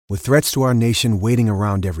With threats to our nation waiting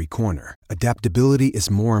around every corner, adaptability is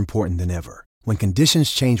more important than ever. When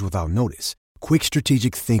conditions change without notice, quick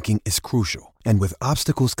strategic thinking is crucial. And with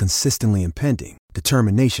obstacles consistently impending,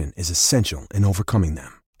 determination is essential in overcoming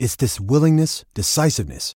them. It's this willingness,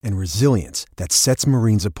 decisiveness, and resilience that sets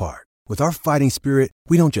Marines apart. With our fighting spirit,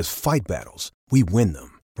 we don't just fight battles, we win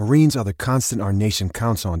them. Marines are the constant our nation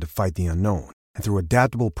counts on to fight the unknown. And through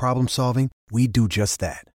adaptable problem solving, we do just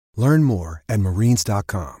that. Learn more at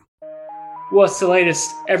marines.com. What's the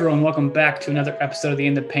latest, everyone? Welcome back to another episode of the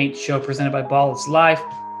In the Paint show presented by Ball is Life.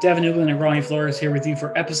 Devin Newland and Ronnie Flores here with you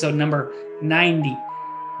for episode number 90.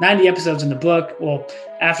 90 episodes in the book. Well,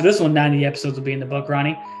 after this one, 90 episodes will be in the book,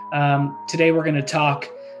 Ronnie. Today we're going to talk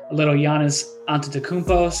a little Giannis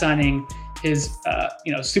Antetokounmpo signing his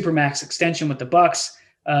Supermax extension with the Bucks,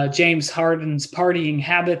 James Harden's partying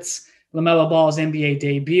habits, LaMelo Ball's NBA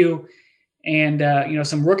debut, and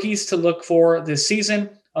some rookies to look for this season,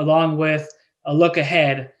 along with a look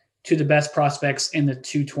ahead to the best prospects in the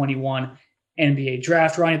 2021 NBA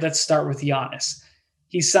draft. Ronnie, let's start with Giannis.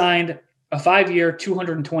 He signed a 5-year,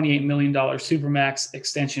 $228 million Supermax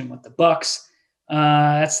extension with the Bucks.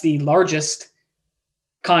 That's the largest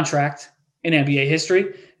contract in NBA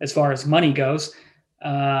history as far as money goes.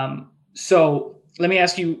 So let me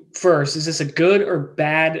ask you first, is this a good or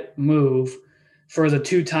bad move for the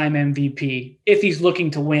two-time MVP if he's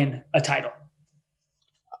looking to win a title?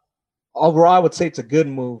 Overall, I would say it's a good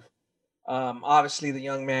move. Obviously, the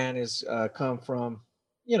young man has come from,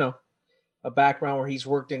 a background where he's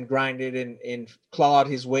worked and grinded and clawed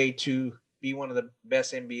his way to be one of the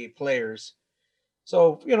best NBA players.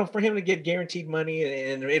 So, for him to get guaranteed money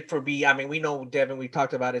and we know, Devin, we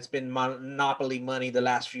talked about it's been monopoly money the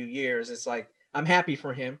last few years. It's like, I'm happy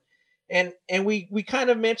for him. And we kind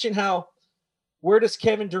of mentioned where does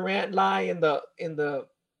Kevin Durant lie in the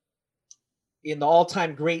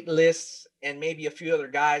all-time great lists, and maybe a few other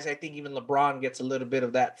guys. I think even LeBron gets a little bit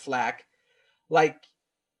of that flack. Like,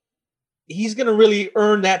 he's going to really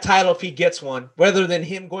earn that title if he gets one, rather than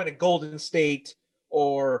him going to Golden State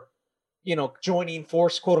or, joining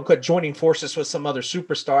forces with some other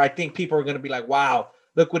superstar. I think people are going to be like, wow,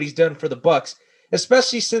 look what he's done for the Bucks,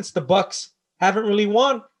 especially since the Bucks haven't really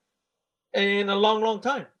won in a long, long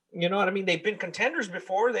time. You know what I mean? They've been contenders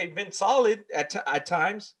before. They've been solid at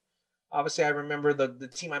times. Obviously, I remember the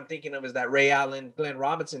team I'm thinking of is that Ray Allen, Glenn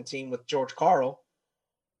Robinson team with George Karl.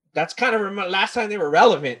 That's kind of last time they were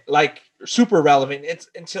relevant, like super relevant. It's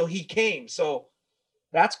until he came. So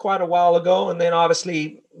that's quite a while ago. And then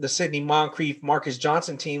obviously the Sidney Moncrief, Marcus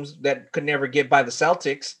Johnson teams that could never get by the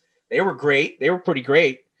Celtics. They were great. They were pretty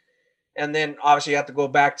great. And then obviously you have to go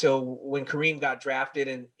back to when Kareem got drafted,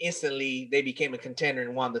 and instantly they became a contender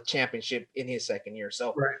and won the championship in his second year.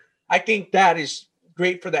 So right. I think that is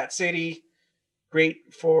great for that city,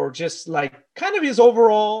 great for just like kind of his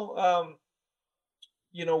overall,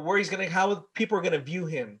 where he's going to, how people are going to view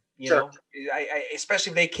him, I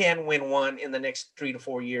especially if they can win one in the next 3 to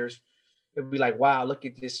 4 years, it'd be like, wow, look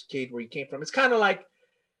at this kid where he came from. It's kind of like,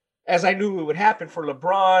 as I knew it would happen for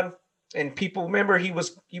LeBron, and people remember he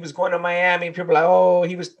was going to Miami, and people were like, oh,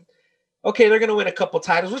 they're going to win a couple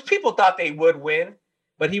titles, which people thought they would win.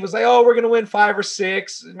 But he was like, oh, we're going to win 5 or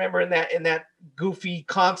 6. Remember in that goofy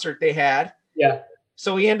concert they had? Yeah.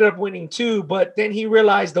 So he ended up winning 2, but then he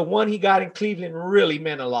realized the one he got in Cleveland really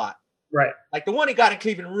meant a lot. Right. Like the one he got in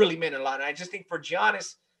Cleveland really meant a lot. And I just think for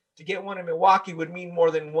Giannis to get one in Milwaukee would mean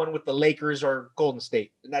more than one with the Lakers or Golden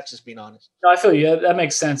State. And that's just being honest. No, I feel you. That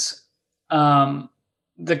makes sense.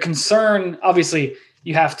 The concern, obviously,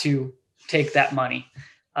 you have to take that money.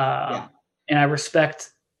 And I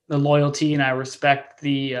respect the loyalty, and I respect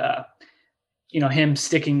the, him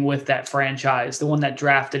sticking with that franchise, the one that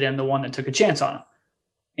drafted him, the one that took a chance on him.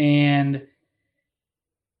 And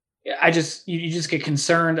you just get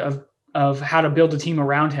concerned of how to build a team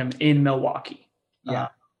around him in Milwaukee. Yeah.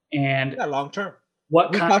 And long term. We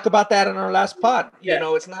talked about that in our last pod. Yeah.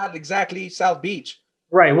 It's not exactly South Beach.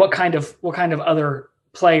 Right. What kind of other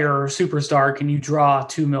player or superstar can you draw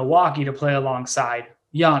to Milwaukee to play alongside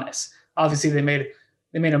Giannis? Obviously, they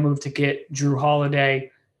made a move to get Drew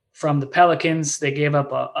Holiday from the Pelicans. They gave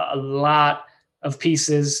up a lot of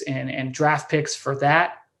pieces and draft picks for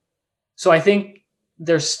that. So I think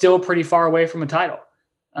they're still pretty far away from a title.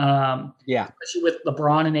 Especially with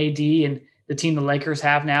LeBron and AD and the team the Lakers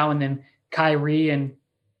have now, and then Kyrie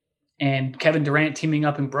and Kevin Durant teaming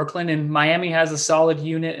up in Brooklyn, and Miami has a solid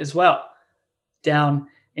unit as well down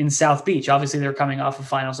in South Beach. Obviously, they're coming off a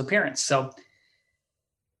finals appearance. So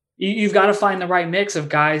you've got to find the right mix of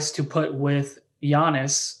guys to put with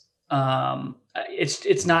Giannis.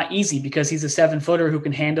 It's not easy because he's a 7-footer who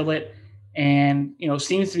can handle it and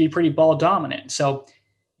seems to be pretty ball dominant. So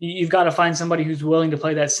you've got to find somebody who's willing to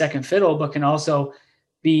play that second fiddle, but can also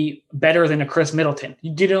be better than a Chris Middleton.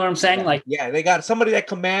 Do you know what I'm saying? They got somebody that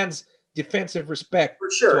commands defensive respect for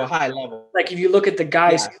sure to a high level. Like if you look at the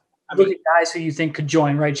guys, look at guys who you think could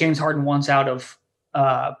join, right? James Harden wants out of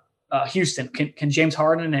Houston. Can James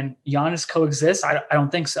Harden and Giannis coexist? I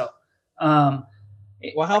don't think so.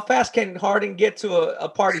 Well, how fast can Harden get to a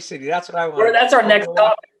party city? That's what I want. That's our next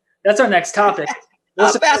topic. That's our next topic.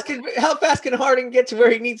 How fast can Harden get to where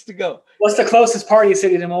he needs to go? What's the closest party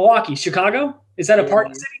city to Milwaukee? Chicago? Is that a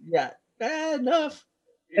party city? Yeah, enough.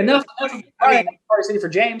 Enough party city for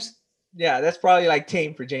James. Yeah, that's probably like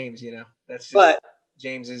tame for James. That's just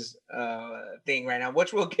James's thing right now,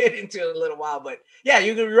 which we'll get into in a little while. But yeah,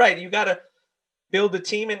 you're gonna be right. You got to build the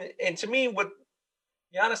team, and to me, what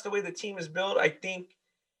be honest, the way the team is built, I think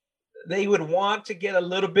they would want to get a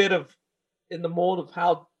little bit of in the mold of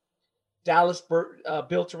how Dallas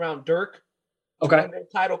built around Dirk. Okay. Their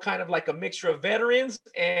title kind of like a mixture of veterans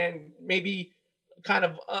and maybe kind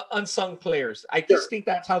of unsung players. I just think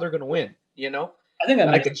that's how they're going to win. I think that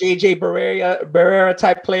like a JJ Barrera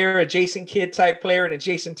type player, a Jason Kidd type player, and a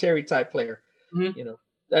Jason Terry type player. Mm-hmm.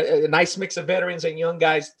 A nice mix of veterans and young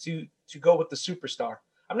guys to go with the superstar.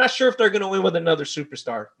 I'm not sure if they're going to win with another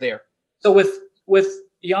superstar there. So with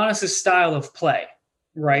Giannis's style of play,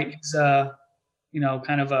 right? He's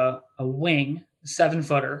kind of a wing,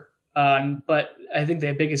 7-footer. But I think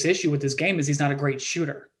the biggest issue with this game is he's not a great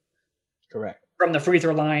shooter. Correct. From the free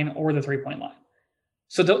throw line or the 3-point line.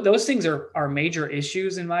 So those things are major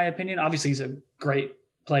issues in my opinion. Obviously he's a great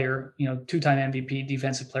player, 2-time MVP,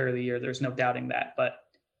 defensive player of the year. There's no doubting that. But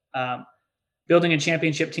building a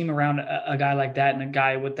championship team around a guy like that and a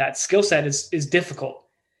guy with that skill set is difficult.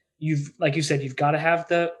 Like you said, you've got to have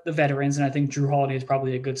the veterans. And I think Drew Holiday is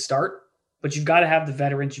probably a good start, but you've got to have the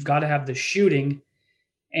veterans. You've got to have the shooting.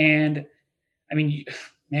 And I mean,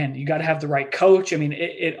 man, you got to have the right coach. I mean,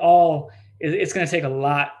 it's going to take a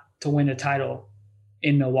lot to win a title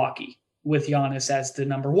in Milwaukee with Giannis as the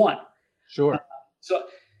number one. Sure. So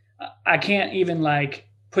I can't even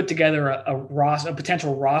put together a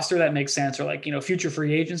potential roster that makes sense, or future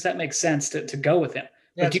free agents that makes sense to go with him.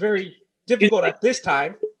 Yeah, it's very difficult at this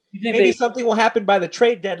time. Maybe something will happen by the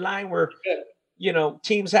trade deadline where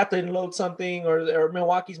teams have to unload something, or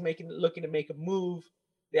Milwaukee's looking to make a move.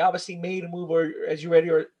 They obviously made a move, or as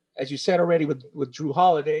you said already, with Drew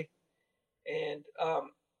Holiday, and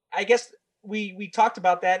I guess we talked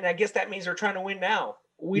about that, and I guess that means they're trying to win now.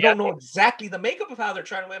 We don't know exactly the makeup of how they're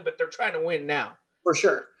trying to win, but they're trying to win now. For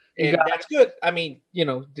sure. And that's good. I mean,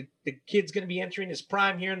 the kid's going to be entering his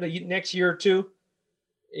prime here in the next year or two.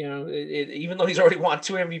 Even though he's already won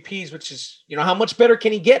 2 MVPs, which is, how much better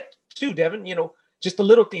can he get too, Devin? Just the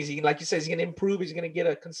little things. Like you said, he's going to improve. He's going to get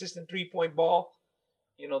a consistent 3-point ball.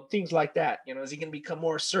 Things like that. Is he going to become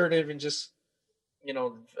more assertive and just,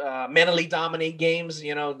 mentally dominate games?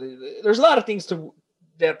 There's a lot of things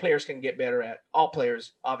that players can get better at. All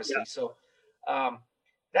players, obviously. Yeah. So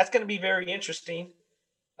that's going to be very interesting.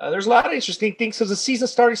 There's a lot of interesting things because the season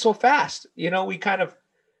started so fast. We kind of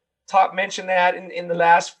mentioned that in the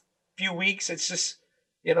last few weeks. It's just,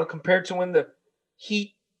 compared to when the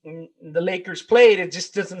Heat and the Lakers played, it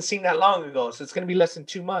just doesn't seem that long ago. So it's going to be less than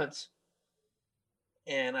 2 months.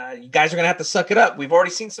 And you guys are going to have to suck it up. We've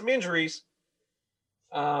already seen some injuries.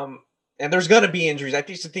 And there's going to be injuries. I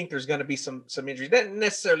used to think there's going to be some injuries. Not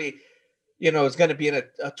necessarily, it's going to be in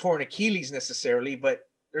a torn Achilles necessarily, but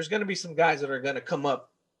there's going to be some guys that are going to come up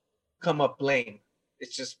lame.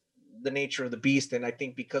 It's just the nature of the beast. And I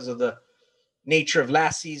think because of the nature of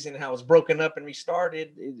last season, how it's broken up and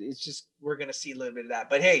restarted, it's just, we're going to see a little bit of that.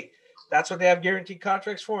 But hey, that's what they have guaranteed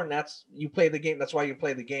contracts for. And you play the game. That's why you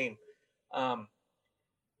play the game.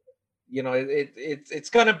 It's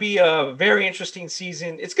going to be a very interesting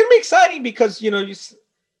season. It's going to be exciting because,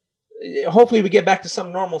 hopefully we get back to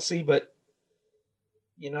some normalcy, but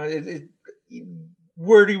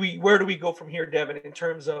where do we go from here, Devin, in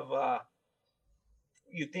terms of,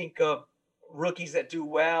 you think of rookies that do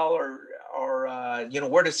well or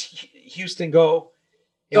where does Houston go?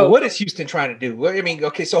 What is Houston trying to do? I mean,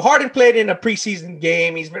 okay, so Harden played in a preseason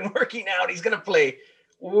game. He's been working out. He's going to play.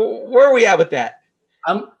 Where are we at with that?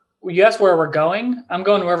 You asked where we're going. I'm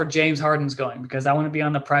going wherever James Harden's going because I want to be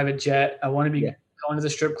on the private jet. I want to be going to the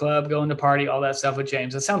strip club, going to party, all that stuff with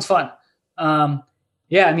James. That sounds fun. I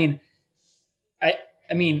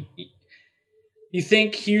mean, you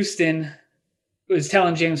think Houston was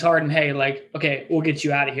telling James Harden, hey, okay, we'll get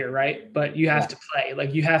you out of here, right? But you have to play.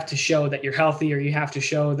 You have to show that you're healthy, or you have to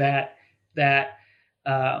show that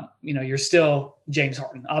you're still James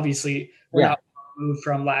Harden. Obviously, we're not removed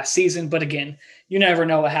from last season. But again, you never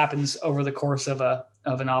know what happens over the course of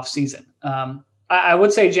an off season. I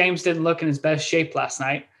would say James didn't look in his best shape last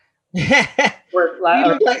night. He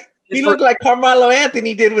looked like Carmelo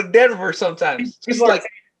Anthony did with Denver sometimes.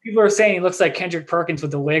 People are saying he looks like Kendrick Perkins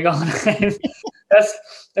with the wig on.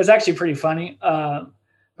 That's actually pretty funny. But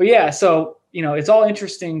yeah, so it's all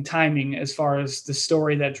interesting timing as far as the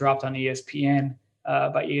story that dropped on ESPN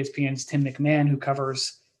by ESPN's Tim McMahon, who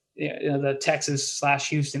covers the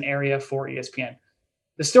Texas/Houston area for ESPN.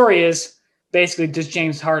 The story is basically, does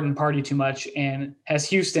James Harden party too much, and has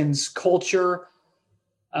Houston's culture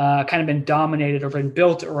kind of been dominated or been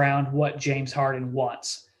built around what James Harden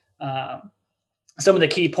wants? Some of the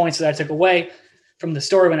key points that I took away from the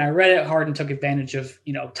story when I read it: Harden took advantage of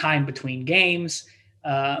time between games,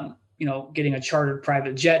 getting a chartered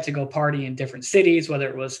private jet to go party in different cities, whether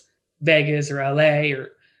it was Vegas or LA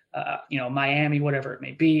or Miami, whatever it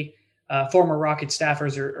may be. Former Rocket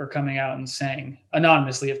staffers are coming out and saying,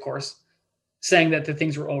 anonymously, of course, saying that the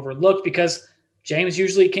things were overlooked because James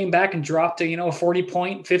usually came back and dropped a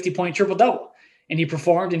 40-point, 50-point triple-double, and he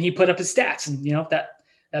performed and he put up his stats, and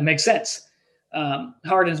that makes sense.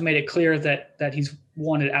 Harden's made it clear that he's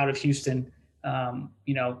wanted out of Houston,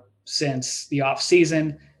 since the off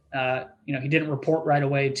season. He didn't report right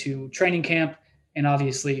away to training camp, and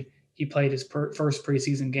obviously he played his first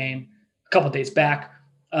preseason game a couple of days back.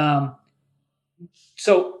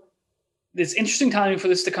 So it's interesting timing for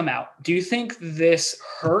this to come out. Do you think this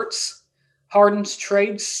hurts Harden's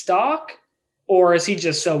trade stock, or is he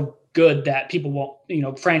just so good that people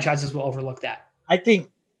won't, franchises will overlook that? I think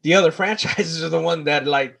the other franchises are the one that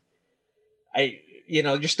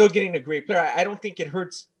you're still getting a great player. I don't think it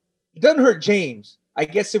hurts. It doesn't hurt James. I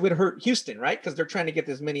guess it would hurt Houston, right? Because they're trying to get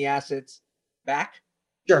as many assets back.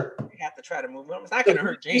 Sure. They have to try to move them. It's not going to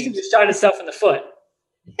hurt James. Houston just shot himself in the foot.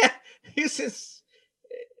 Yeah. Houston's,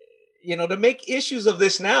 to make issues of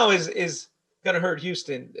this now is going to hurt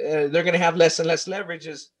Houston. They're going to have less and less leverage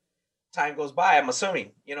as time goes by, I'm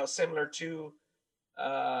assuming, similar to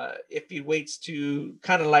if he waits to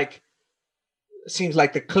kind of like, seems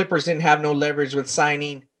like the Clippers didn't have no leverage with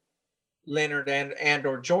signing Leonard and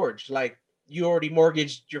or George. Like, you already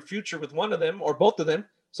mortgaged your future with one of them or both of them,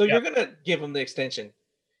 so you're going to give him the extension.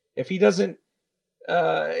 If he doesn't,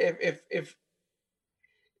 if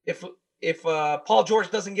Paul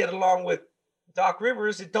George doesn't get along with Doc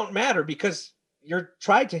Rivers, it don't matter because you're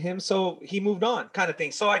tried to him, so he moved on, kind of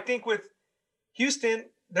thing. So I think with Houston,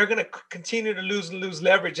 they're going to continue to lose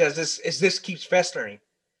leverage as this keeps festering,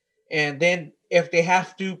 and then if they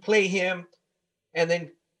have to play him, and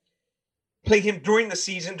then play him during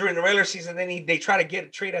the regular season, then they try to get a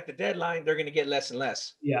trade at the deadline, they're going to get less and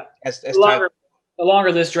less. Yeah. The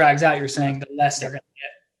longer this drags out, you're saying, the less they're going to get.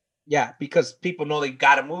 Yeah, because people know they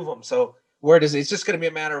got to move them. So it's just going to be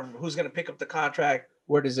a matter of who's going to pick up the contract.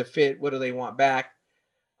 Where does it fit? What do they want back?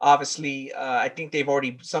 Obviously, I think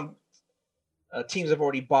some teams have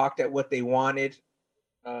already balked at what they wanted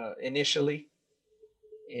initially.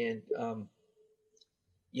 And,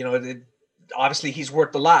 obviously he's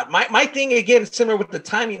worth a lot. My thing, again, similar with the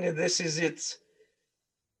timing of this, is it's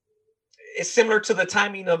similar to the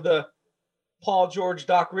timing of the Paul George,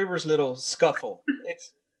 Doc Rivers little scuffle.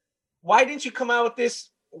 It's, why didn't you come out with this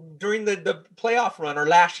during the playoff run or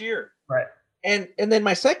last year? Right. And then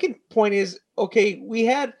my second point is, okay, we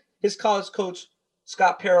had his college coach,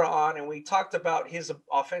 Scott Pera, on, and we talked about his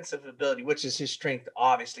offensive ability, which is his strength.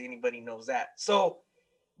 Obviously, anybody knows that. So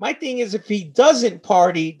my thing is, if he doesn't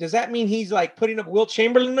party, does that mean he's like putting up Wilt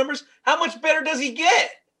Chamberlain numbers? How much better does he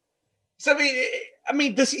get? So,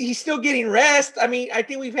 he's still getting rest. I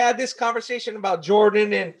think we've had this conversation about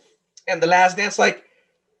Jordan and the Last Dance. Like,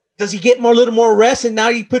 does he get a little more rest, and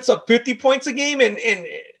now he puts up 50 points a game? And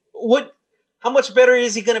how much better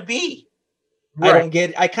is he going to be?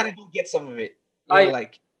 Right. I kind of don't get some of it. I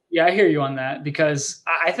hear you on that, because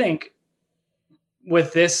I think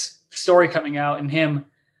with this story coming out and him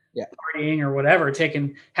partying or whatever,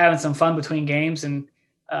 having some fun between games and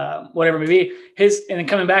whatever it may be, and then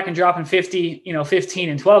coming back and dropping 50, 15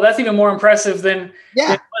 and 12, that's even more impressive than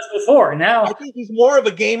it was before. Now I think he's more of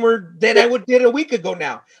a gamer than I did a week ago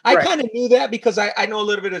now. I kind of knew that because I know a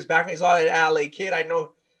little bit of his background. He's all an LA kid. I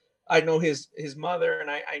know his mother,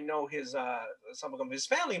 and I know his some of his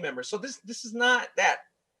family members. So this is not that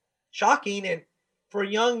shocking. And for a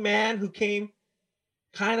young man who came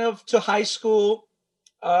kind of to high school,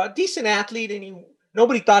 decent athlete, and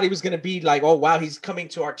nobody thought he was going to be like, oh wow, he's coming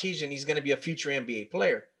to Artesian, he's going to be a future NBA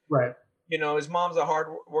player. Right. His mom's a hard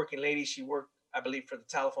working lady. She worked, I believe, for the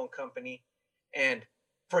telephone company, and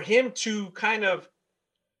for him to kind of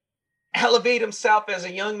elevate himself as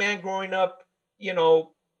a young man growing up, you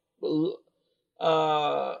know,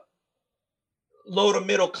 uh, low to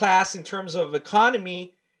middle class in terms of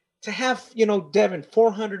economy, to have, Devin,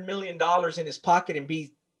 $400 million in his pocket and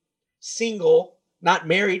be single, not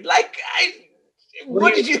married. Like,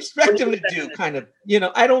 what did you expect him to do? Kind of,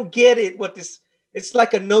 I don't get it. It's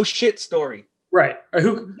like a no shit story. Right. Or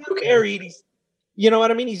He's not married. He's, you know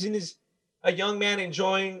what I mean? He's a young man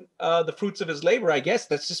enjoying the fruits of his labor. I guess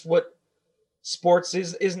that's just what sports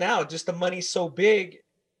is now. Just the money's so big.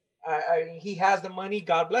 He has the money.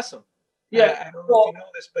 God bless him. Yeah. I don't know if you know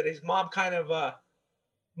this, but his mom kind of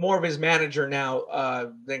more of his manager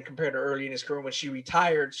now than compared to early in his career. When she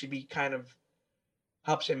retired, she kind of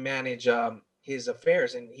helps him manage his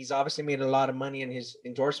affairs, and he's obviously made a lot of money in his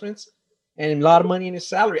endorsements and a lot of money in his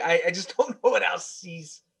salary. I just don't know what else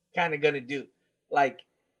he's kind of gonna do. Like,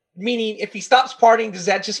 meaning, if he stops partying, does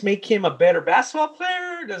that just make him a better basketball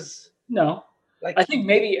player? No. I think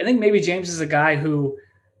maybe James is a guy who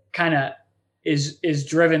kind of is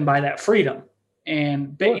driven by that freedom,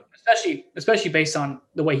 and especially based on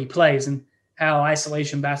the way he plays and how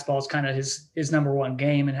isolation basketball is kind of his number one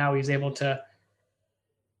game, and how he's able to,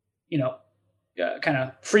 kind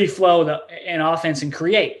of free flow in offense and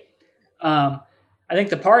create. I think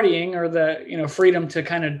the partying, or the freedom to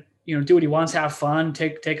kind of do what he wants, have fun,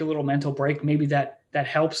 take a little mental break, maybe that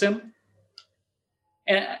helps him.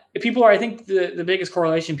 And I think the biggest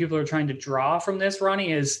correlation people are trying to draw from this,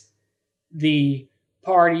 Ronnie, is the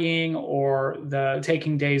partying or the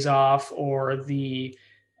taking days off, or the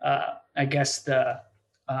I guess they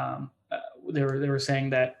were saying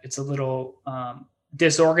that it's a little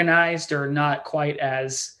disorganized, or not quite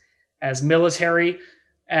as military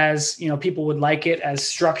as people would like it, as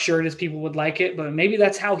structured as people would like it. But maybe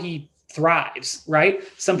that's how he thrives, right?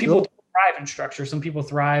 Some people don't thrive in structure. Some people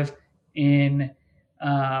thrive in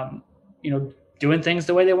doing things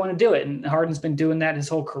the way they want to do it. And Harden's been doing that his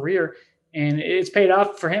whole career, and it's paid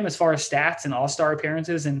off for him as far as stats and all-star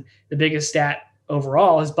appearances. And the biggest stat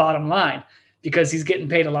overall is bottom line, because he's getting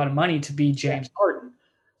paid a lot of money to be James Harden.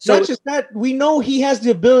 So not just that, we know he has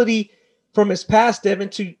the ability from his past, Devin,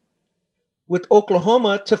 with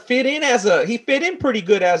Oklahoma to fit in he fit in pretty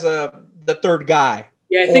good as the third guy.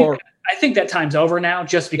 Yeah, I think that time's over now,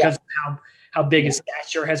 just because of how big his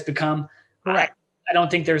stature has become. Correct. I don't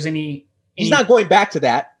think there's any. He's not going back to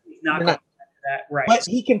that. He's not going back to that, right? But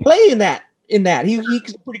he can play in that.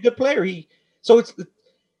 He's a pretty good player.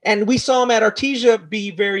 And we saw him at Artesia be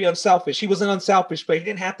very unselfish. He was an unselfish player. He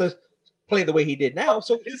didn't have to play the way he did now.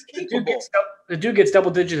 So he's capable. The dude gets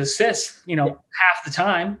double-digit assists, half the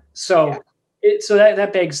time. So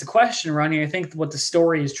that begs the question, Ronnie. I think what the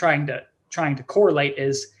story is trying to correlate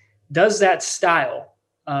is, does that style,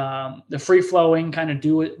 the free-flowing kind of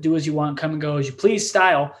do as you want, come and go as you please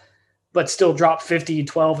style, but still drop 50,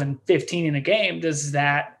 12, and 15 in a game, does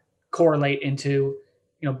that correlate into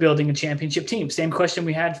building a championship team? Same question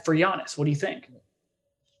we had for Giannis. What do you think?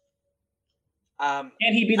 Can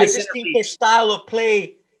he be the centerpiece? I just think their style of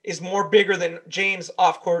play is more bigger than James'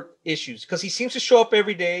 off-court issues, because he seems to show up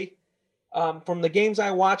every day. From the games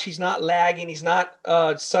I watch, he's not lagging. He's not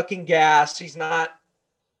sucking gas. He's not,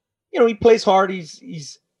 he plays hard.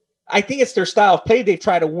 I think it's their style of play they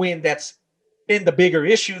try to win that's been the bigger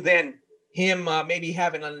issue than him maybe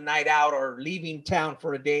having a night out or leaving town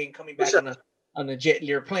for a day and coming back on a jet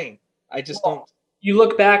airplane. I just don't. You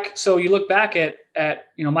look back at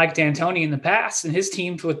Mike D'Antoni in the past, and his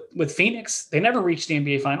teams with Phoenix, they never reached the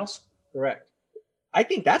NBA Finals. Correct. I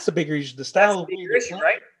think that's the bigger issue. The style, bigger issue,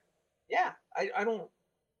 right? Yeah, I don't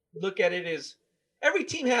look at it as every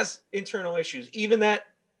team has internal issues. Even that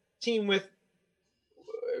team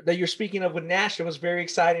that you're speaking of with Nash, it was very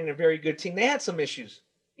exciting, a very good team. They had some issues,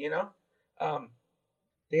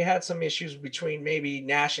 They had some issues between maybe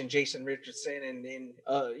Nash and Jason Richardson, and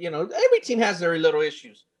every team has their little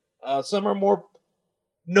issues. Some are more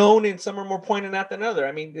known and some are more pointed out than other.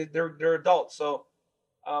 I mean, they're adults, so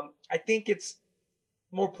I think it's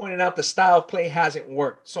more pointed out the style of play hasn't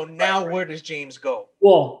worked. So now where does James go?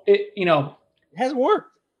 Well, it hasn't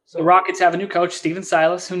worked. So the Rockets have a new coach, Steven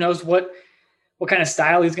Silas. Who knows what kind of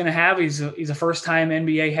style he's going to have? He's a first-time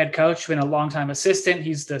NBA head coach, been a long-time assistant.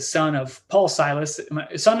 He's the son of Paul Silas.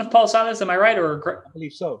 Son of Paul Silas, am I right? Or I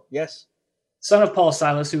believe so. Yes. Son of Paul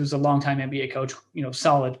Silas, who was a long-time NBA coach.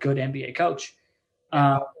 Solid, good NBA coach.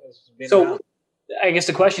 So I guess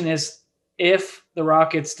the question is, if the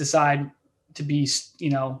Rockets decide to be,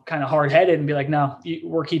 kind of hard-headed and be like, no,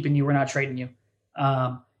 we're keeping you, we're not trading you.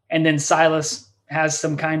 And then Silas has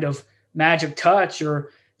some kind of magic touch, or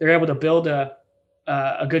they're able to build a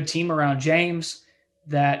good team around James,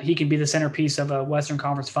 that he can be the centerpiece of a Western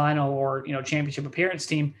Conference final or, championship appearance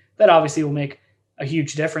team. That obviously will make a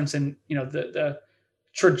huge difference in, the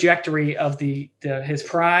trajectory of his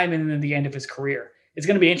prime and then the end of his career. It's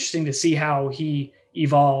going to be interesting to see how he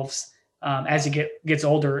evolves as he gets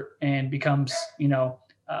older and becomes,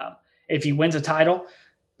 if he wins a title,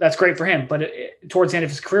 that's great for him. But towards the end of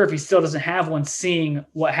his career, if he still doesn't have one, seeing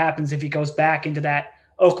what happens if he goes back into that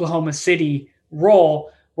Oklahoma City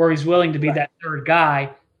role where he's willing to be that third guy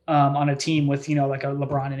on a team with, like a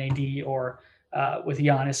LeBron and AD or with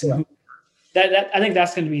Giannis. And I think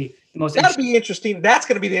that's going to be the most That'll be interesting. That's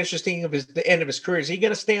going to be the interesting of the end of his career. Is he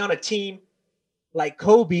going to stay on a team like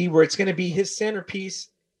Kobe where it's going to be his centerpiece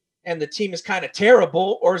and the team is kind of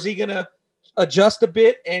terrible, or is he going to adjust a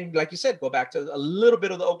bit and, like you said, go back to a little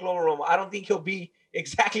bit of the Oklahoma? I don't think he'll be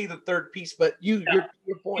exactly the third piece, but your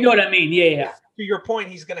point. You know what I mean? Yeah. To your point,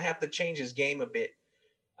 he's going to have to change his game a bit.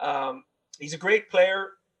 He's a great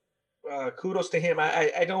player. Kudos to him.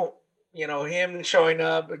 I don't, him showing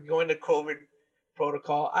up, going to COVID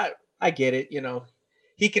protocol. I get it.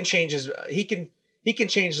 He can change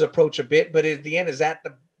his approach a bit, but at the end, is that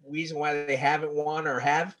the reason why they haven't won or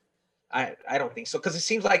have? I don't think so, because it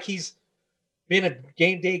seems like he's been a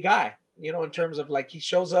game day guy, in terms of like he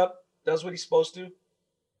shows up, does what he's supposed to.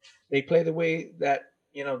 They play the way that,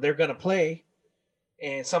 they're going to play.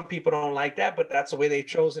 And some people don't like that, but that's the way they've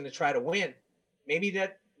chosen to try to win. Maybe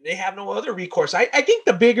that they have no other recourse. I think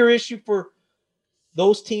the bigger issue for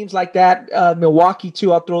those teams like that, Milwaukee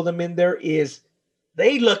too, I'll throw them in there, is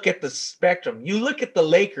they look at the spectrum. You look at the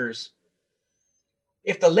Lakers.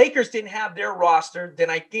 If the Lakers didn't have their roster, then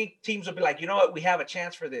I think teams would be like, you know what, we have a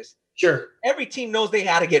chance for this. Sure. Every team knows they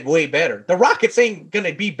had to get way better. The Rockets ain't going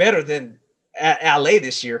to be better than LA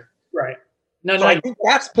this year. Right. I think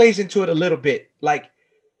that plays into it a little bit. Like,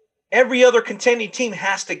 every other contending team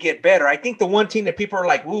has to get better. I think the one team that people are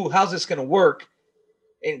like, ooh, how's this going to work?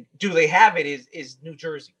 And do they have it is New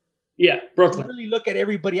Jersey. Yeah, Brooklyn. You really look at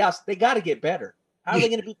everybody else, they got to get better. How are they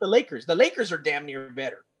going to beat the Lakers? The Lakers are damn near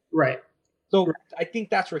better. Right. So I think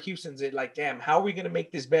that's where Houston's at. Like, damn, how are we going to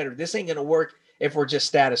make this better? This ain't going to work if we're just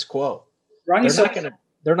status quo.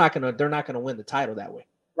 They're not going to win the title that way.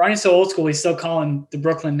 Ronnie's so old school. He's still calling the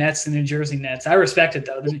Brooklyn Nets the New Jersey Nets. I respect it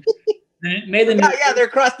though. They're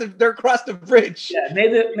across the bridge. Yeah, may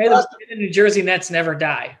the New Jersey Nets never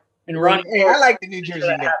die. And Ronnie, I like the New Jersey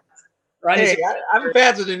Nets. I'm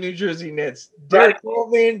fans of the New Jersey Nets. Derek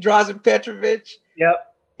Coleman, Drazen Petrovic. Yep.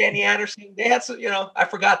 Kenny Anderson. They had some, I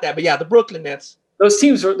forgot that, but yeah, the Brooklyn Nets. Those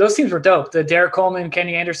teams were dope. The Derek Coleman,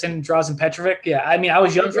 Kenny Anderson, Drazen Petrovic. Yeah, I mean, I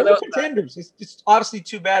was young for those contenders. It's obviously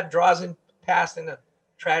too bad Drazen passed in a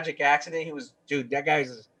tragic accident. That guy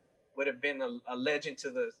would have been a legend to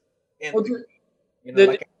the end.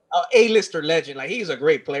 Like an A-lister legend. Like, he's a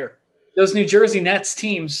great player. Those New Jersey Nets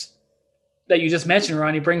teams that you just mentioned,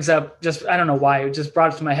 Ronnie, brings up I don't know why, it just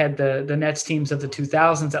brought up to my head the Nets teams of the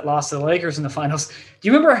 2000s that lost to the Lakers in the finals.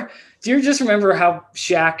 Do you just remember how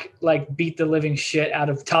Shaq beat the living shit out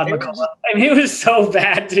of Todd McCullough? I mean, it was so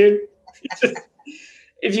bad, dude.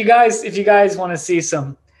 If you guys want to see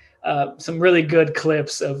some really good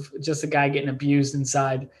clips of just a guy getting abused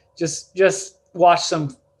inside, just watch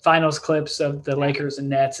some finals clips of the Lakers and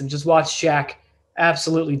Nets and just watch Shaq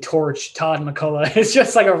absolutely torch Todd McCullough. It's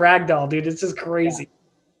just like a rag doll, dude. It's just crazy.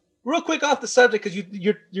 Yeah. Real quick off the subject, because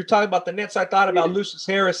you're talking about the Nets, I thought about Lucius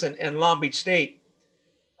Harris and Long Beach State.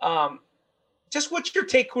 Just what's your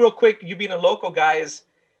take real quick, you being a local guy, is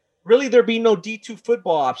really there be no D2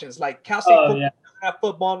 football options. Like Cal State doesn't have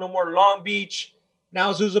football no more. Long Beach,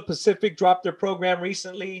 now Azusa Pacific dropped their program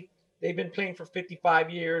recently. They've been playing for 55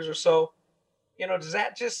 years or so. Does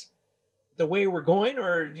that just the way we're going,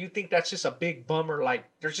 or do you think that's just a big bummer? Like,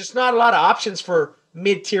 there's just not a lot of options for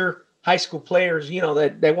mid-tier high school players,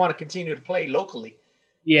 that they want to continue to play locally.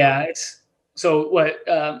 Yeah, it's so what.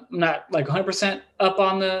 I'm not 100% up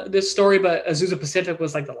on this story, but Azusa Pacific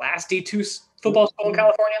was the last D2 football school in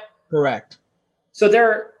California. Correct. So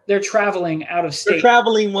they're traveling out of state. Their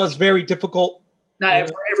traveling was very difficult. Not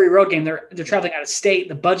for every road game. They're traveling out of state.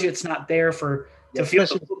 The budget's not there to field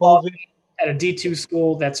the football at a D2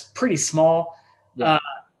 school that's pretty small. Yeah.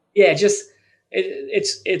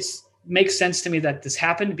 It's makes sense to me that this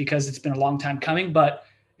happened because it's been a long time coming, but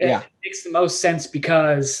it makes the most sense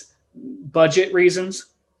because budget reasons.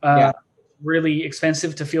 Really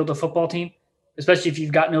expensive to field a football team, especially if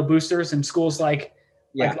you've got no boosters in schools like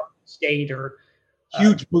State or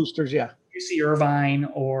huge boosters. Yeah. UC Irvine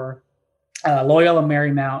or Loyola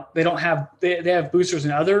Marymount. They don't have, they have boosters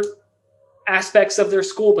in other aspects of their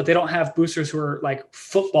school, but they don't have boosters who are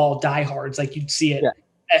football diehards like you'd see at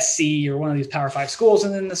SC or one of these Power 5 schools.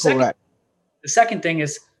 And then the second thing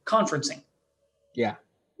is conferencing. Yeah.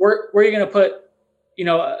 Where are you going to put,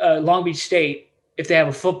 Long Beach State if they have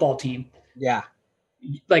a football team. Yeah.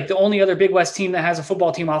 Like the only other Big West team that has a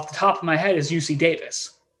football team off the top of my head is UC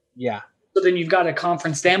Davis. Yeah. So then you've got to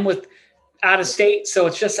conference them with out of state. So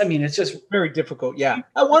it's just, it's just very difficult. Yeah.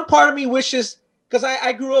 One part of me wishes, because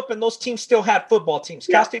I grew up and those teams still had football teams.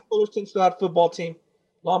 Yeah. Cal State Fullerton still had football team.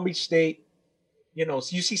 Long Beach State,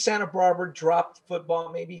 UC Santa Barbara dropped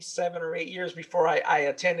football maybe 7 or 8 years before I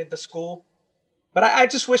attended the school. But I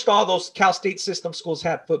just wished all those Cal State system schools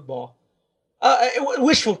had football.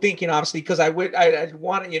 Wishful thinking, obviously, because I want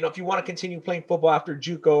to, if you want to continue playing football after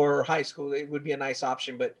JUCO or high school, it would be a nice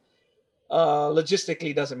option. But logistically,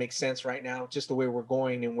 it doesn't make sense right now, just the way we're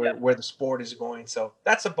going and where the sport is going. So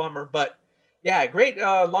that's a bummer. But yeah, great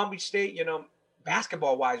Long Beach State.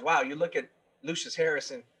 Basketball wise, wow, you look at Lucius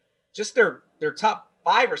Harrison, just their top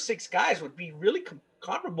 5 or 6 guys would be really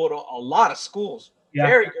comparable to a lot of schools. Yeah.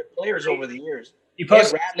 Very good players over the years.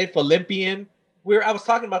 Ratliff, Olympian. I was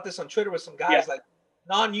talking about this on Twitter with some guys, like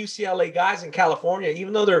non-UCLA guys in California,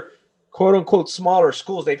 even though they're quote unquote smaller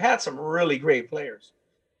schools, they've had some really great players.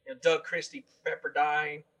 Doug Christie,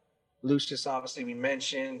 Pepperdine, Lucius, obviously we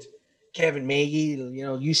mentioned, Kevin Magee,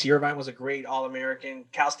 UC Irvine was a great All-American.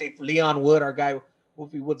 Cal State, Leon Wood, our guy,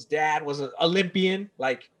 Wolfie Wood's dad, was an Olympian.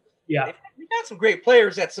 We got some great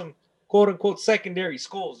players at some quote unquote secondary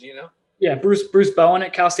schools, Yeah, Bruce Bowen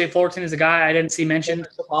at Cal State Fullerton is a guy I didn't see mentioned.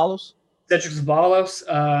 Cedric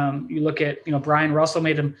Zabalos. You look at Brian Russell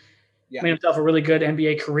made himself a really good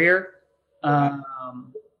NBA career, and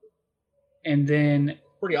then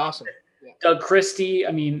pretty awesome. Yeah. Doug Christie.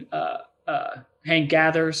 Hank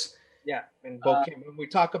Gathers. Yeah, and Bo Kim. When we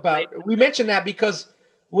talk about, we mentioned that because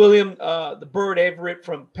William the Bird Everett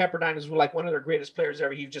from Pepperdine is like one of their greatest players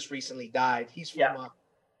ever. He just recently died. He's from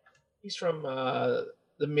the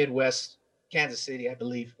Midwest, Kansas City, I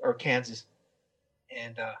believe, or Kansas,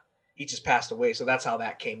 and he just passed away. So that's how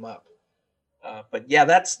that came up. But yeah,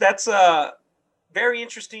 that's very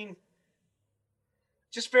interesting.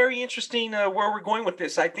 Just very interesting where we're going with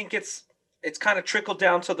this. I think it's kind of trickled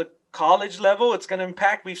down to the college level. It's going to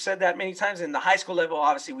impact. We've said that many times. In the high school level,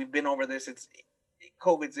 obviously, we've been over this.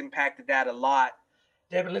 COVID's impacted that a lot.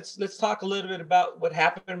 Devin, let's talk a little bit about what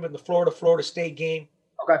happened with the Florida State game.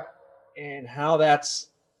 Okay. And how that's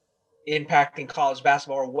impacting college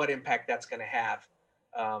basketball, or what impact that's going to have.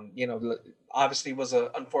 Obviously, was an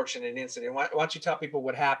unfortunate incident. Why don't you tell people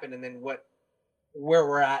what happened and then where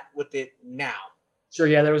we're at with it now? Sure.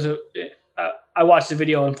 Yeah, there was I watched the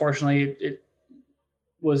video. Unfortunately, it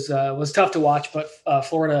was tough to watch. But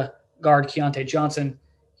Florida guard Keontae Johnson,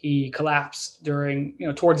 he collapsed during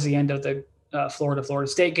towards the end of the Florida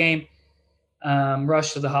State game.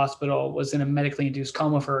 Rushed to the hospital. Was in a medically induced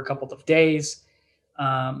coma for a couple of days.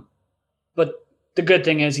 But the good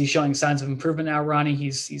thing is he's showing signs of improvement now, Ronnie.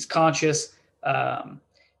 He's conscious.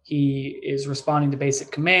 He is responding to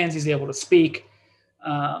basic commands. He's able to speak.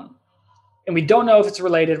 And we don't know if it's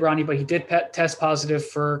related, Ronnie, but he did test positive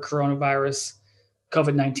for coronavirus,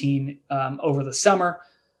 COVID-19 over the summer.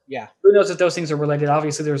 Yeah. Who knows if those things are related?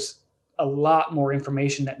 Obviously, there's a lot more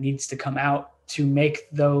information that needs to come out to make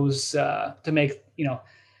those that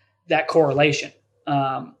correlation.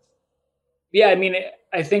 I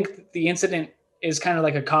think the incident is kind of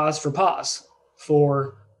like a cause for pause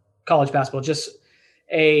for college basketball. Just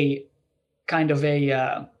a kind of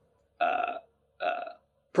a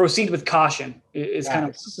proceed with caution is kind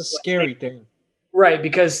of. It's just a scary thing, right?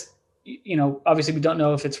 Because obviously we don't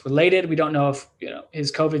know if it's related. We don't know if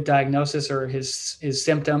his COVID diagnosis or his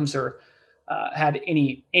symptoms or had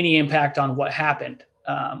any impact on what happened,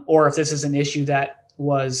 or if this is an issue that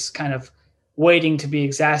was kind of waiting to be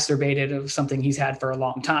exacerbated of something he's had for a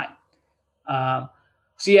long time.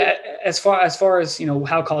 So yeah, as far as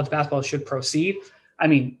how college basketball should proceed,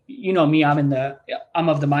 me, I'm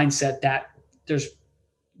of the mindset that there's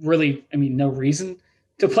really, no reason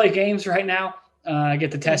to play games right now.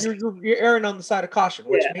 Get the test. You're erring on the side of caution,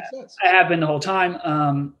 which makes sense. I have been the whole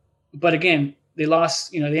time. But again, they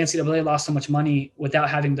lost, the NCAA lost so much money without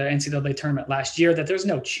having the NCAA tournament last year that there's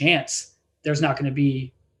no chance there's not going to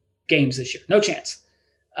be games this year. No chance.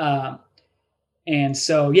 And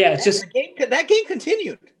so, yeah, it's just that game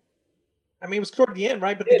continued. It was toward the end,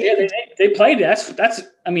 right? But they played. That's.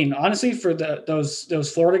 Honestly, for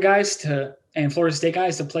those Florida guys and Florida State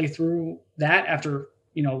guys to play through that after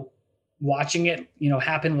watching it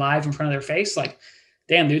happen live in front of their face, like,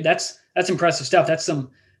 damn, dude, that's impressive stuff. That's some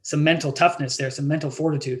mental toughness there, some mental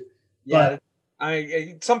fortitude. Yeah,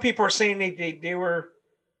 but some people are saying they were,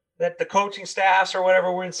 that the coaching staffs or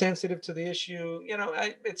whatever were insensitive to the issue.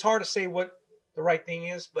 It's hard to say what the right thing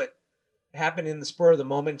is, but it happened in the spur of the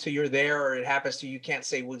moment until you're there, or it happens to you. You can't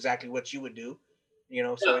say exactly what you would do.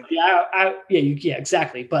 So yeah,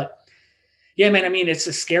 exactly. But yeah, man, I mean, it's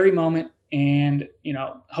a scary moment, and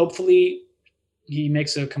hopefully he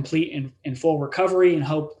makes a complete and full recovery, and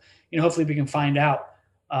hopefully we can find out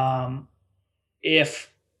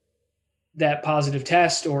if that positive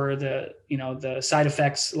test or the side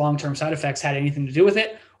effects, long-term side effects, had anything to do with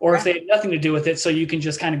it, or if they had nothing to do with it, so you can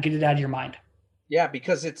just kind of get it out of your mind. Yeah,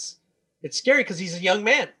 because it's scary because he's a young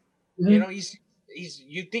man. Mm-hmm.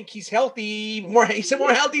 You think he's healthy, he's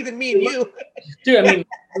more healthy than me and you. Dude, I mean,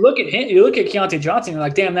 look at him. You look at Keontae Johnson. You're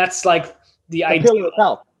like, damn, that's like the ideal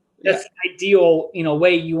health. That's the ideal,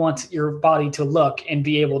 way you want your body to look and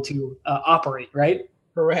be able to operate, right?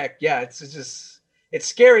 Correct. Yeah, it's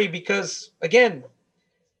scary because, again,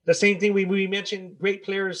 the same thing we mentioned. Great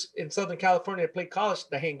players in Southern California that play college,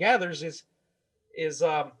 the Hand Gathers is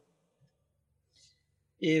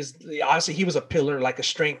obviously he was a pillar, like a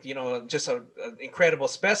strength, just an incredible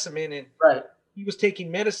specimen, and right. He was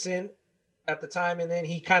taking medicine at the time, and then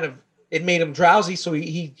it made him drowsy, so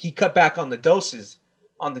he cut back on the dosage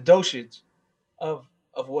of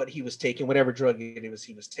what he was taking, whatever drug he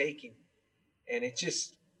was taking. And it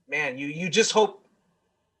just, man, you just hope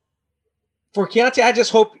for Keontae. I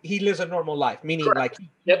just hope he lives a normal life, meaning Correct.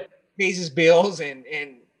 He pays his bills and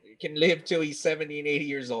can live till he's 70 and 80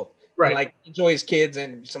 years old. Right. And enjoy his kids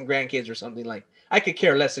and some grandkids or something. I could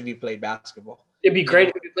care less if he played basketball. It'd be great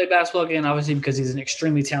if he played basketball again, obviously, because he's an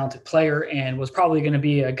extremely talented player and was probably going to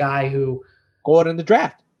be a guy who go out in the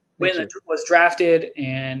draft. Was drafted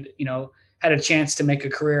and, had a chance to make a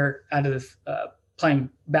career out of playing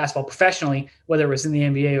basketball professionally, whether it was in the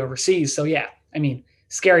NBA or overseas. So, yeah, I mean,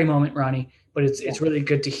 scary moment, Ronnie, but it's really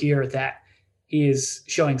good to hear that he is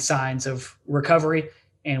showing signs of recovery,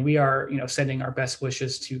 and we are, sending our best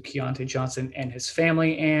wishes to Keontae Johnson and his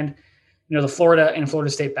family and, the Florida and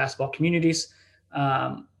Florida State basketball communities.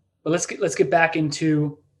 But let's get back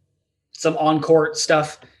into some on-court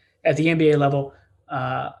stuff at the NBA level,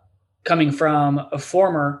 coming from a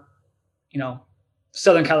former,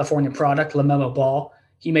 Southern California product, LaMelo Ball.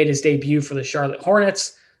 He made his debut for the Charlotte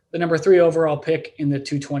Hornets, the number 3 overall pick in the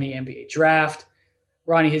 220 NBA draft.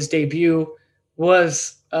 Ronnie, his debut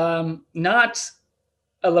was not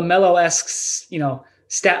a LaMelo-esque,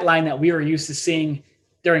 stat line that we were used to seeing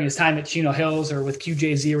during his time at Chino Hills or with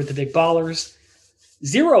QJZ or with the big ballers.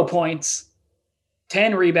 0 points,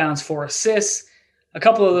 10 rebounds, 4 assists. A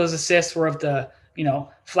couple of those assists were of the,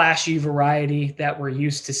 flashy variety that we're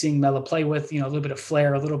used to seeing Melo play with, a little bit of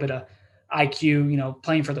flair, a little bit of IQ,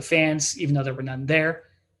 playing for the fans, even though there were none there.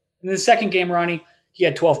 In the second game, Ronnie, he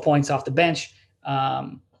had 12 points off the bench.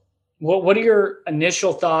 What are your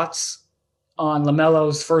initial thoughts on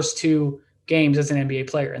LaMelo's first 2 games as an NBA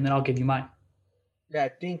player? And then I'll give you mine. Yeah, I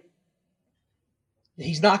think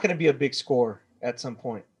he's not going to be a big scorer at some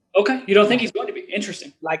point. Okay. You don't think he's going to be?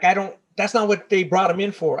 Interesting. That's not what they brought him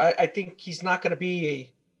in for. I think he's not going to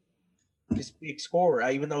be this big scorer,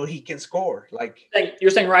 even though he can score.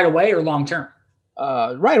 You're saying right away or long term?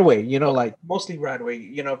 Right away, mostly right away.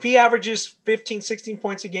 If he averages 15, 16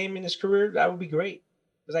 points a game in his career, that would be great.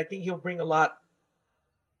 Because I think he'll bring a lot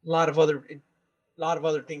of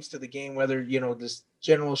other things to the game, whether, this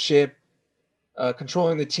generalship,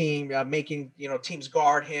 controlling the team, making, teams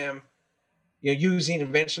guard him, using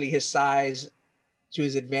eventually his size to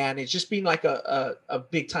his advantage, just being like a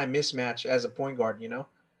big time mismatch as a point guard,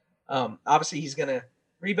 obviously he's going to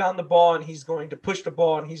rebound the ball and he's going to push the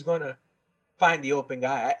ball and he's going to find the open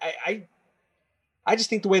guy. I just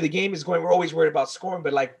think the way the game is going, we're always worried about scoring,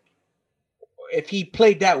 but if he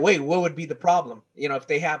played that way, what would be the problem? If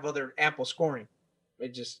they have other ample scoring,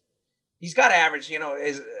 he's got to average,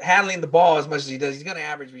 is handling the ball as much as he does. He's going to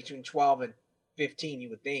average between 12 and 15, you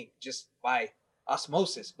would think, just by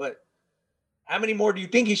osmosis. But how many more do you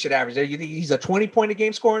think he should average? Do you think he's a 20-point a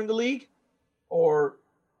game scorer in the league? Or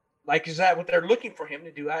is that what they're looking for him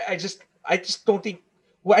to do? I just don't think.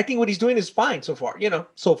 Well, I think what he's doing is fine so far.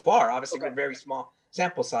 Obviously with very small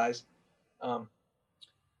sample size.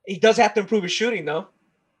 He does have to improve his shooting though.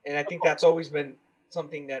 And I think that's always been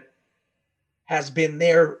something that has been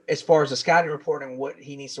there as far as the scouting report and what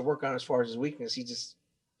he needs to work on as far as his weakness. He just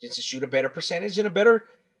to shoot a better percentage and a better,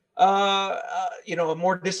 a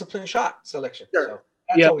more disciplined shot selection. Sure. So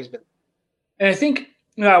that's always been. And I think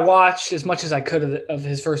I watched as much as I could of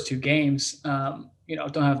his first 2 games. Don't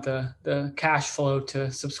have the cash flow to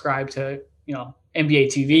subscribe to NBA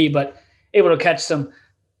TV, but able to catch some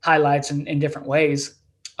highlights in different ways.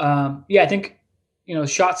 I think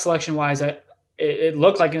shot selection wise, it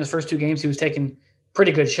looked like in his first 2 games he was taking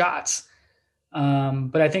pretty good shots.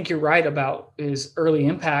 But I think you're right about his early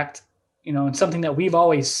impact, and something that we've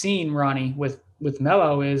always seen, Ronnie, with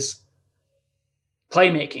Melo is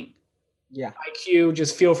playmaking, Yeah. IQ,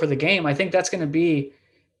 just feel for the game. I think that's going to be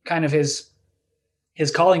kind of his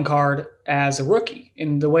calling card as a rookie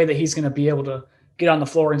in the way that he's going to be able to get on the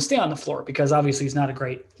floor and stay on the floor, because obviously he's not a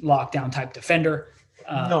great lockdown type defender.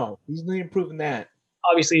 No, he's not improving that.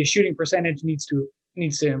 Obviously his shooting percentage needs to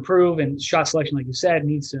improve, and shot selection, like you said,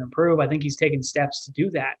 needs to improve. I think he's taken steps to do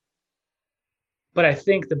that. But I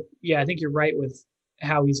think you're right with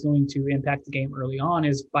how he's going to impact the game early on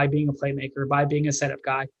is by being a playmaker, by being a setup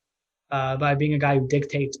guy, by being a guy who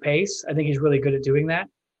dictates pace. I think he's really good at doing that,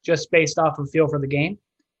 just based off of feel for the game.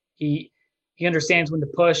 He understands when to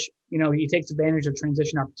push. He takes advantage of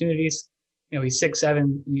transition opportunities. He's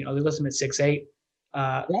 6'7". They list him at 6'8".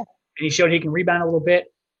 And he showed he can rebound a little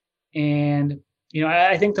bit. And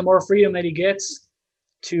I think the more freedom that he gets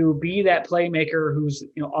to be that playmaker who's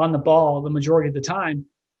on the ball the majority of the time,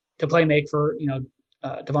 to play make for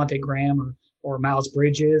Devontae Graham or Miles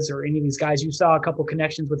Bridges or any of these guys. You saw a couple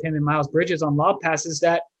connections with him and Miles Bridges on lob passes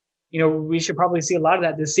that we should probably see a lot of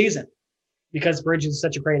that this season, because Bridges is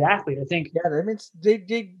such a great athlete. I think. Yeah, I mean,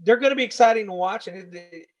 they're going to be exciting to watch, and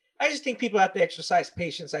I just think people have to exercise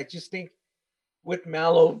patience. I just think with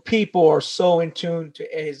Melo, people are so in tune to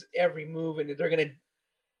his every move, and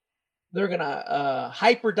they're gonna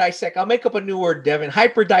hyper dissect. I'll make up a new word, Devin.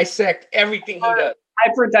 Hyper dissect everything he does.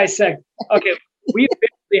 Hyper dissect. Okay, we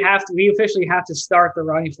officially have to start the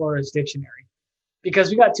Ronnie Flores dictionary, because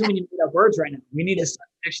we got too many made up words right now. We need to start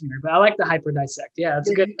the dictionary. But I like the hyper dissect. Yeah, it's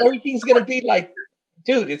good. Everything's gonna be like,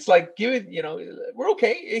 dude. It's like, give it. We're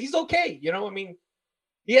okay. He's okay. I mean,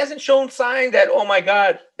 he hasn't shown sign that, oh my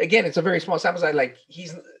God. Again, it's a very small sample size. Like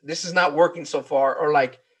this is not working so far, or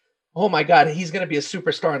like, oh my God, he's going to be a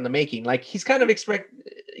superstar in the making. Like he's kind of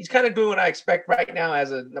doing what I expect right now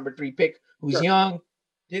as a number 3 pick, who's young,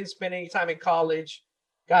 didn't spend any time in college,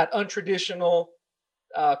 got untraditional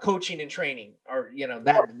coaching and training, or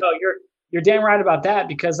that. No, you're damn right about that,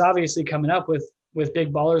 because obviously coming up with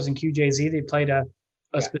big ballers and QJZ, they played a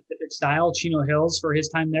specific style. Chino Hills, for his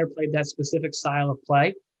time there, played that specific style of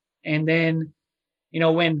play. And then,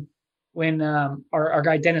 when our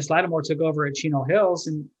guy Dennis Lattimore took over at Chino Hills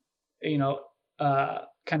and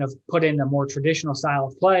kind of put in a more traditional style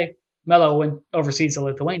of play, Melo went overseas to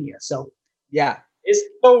Lithuania. So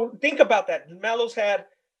so think about that. Melo's had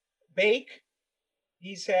Bake,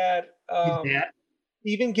 he's had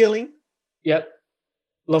Stephen Gilling. Yep.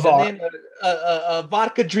 LeVar. And then a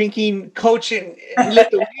vodka drinking coach in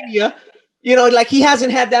Lithuania. Like he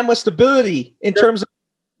hasn't had that much stability in terms of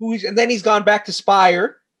and then he's gone back to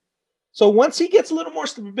Spire. So once he gets a little more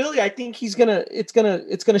stability, I think it's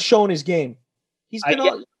gonna show in his game. He's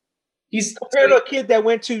compared to a kid that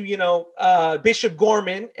went to Bishop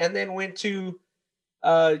Gorman and then went to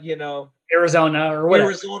Arizona or whatever.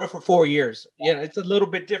 Arizona for 4 years. It's a little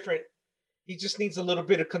bit different. He just needs a little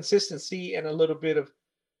bit of consistency and a little bit of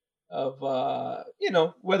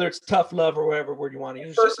whether it's tough love or whatever word you want to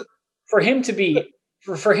use. For him to be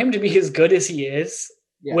as good as he is,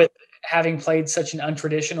 with having played such an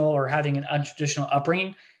untraditional or having an untraditional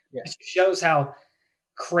upbringing, it shows how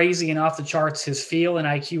crazy and off the charts his feel and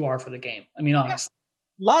IQ are for the game. I mean, honestly,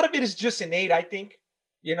 a lot of it is just innate. I think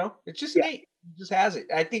it's just innate. He just has it.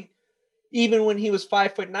 I think even when he was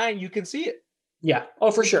 5'9", you can see it. Yeah.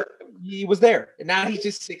 Oh, for sure. He was there, and now he's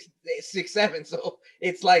just 6'7". So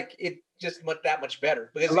it's like it just that much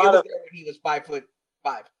better, because he was there when he was 5'5".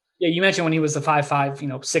 Yeah, you mentioned when he was the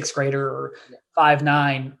 5'5", sixth grader, or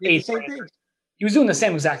 5'9", eighth grader. He was doing the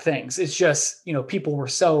same exact things. It's just people were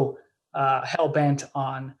so hell bent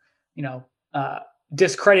on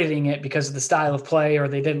discrediting it because of the style of play, or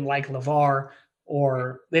they didn't like LeVar,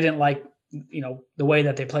 or they didn't like the way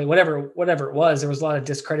that they played. Whatever it was, there was a lot of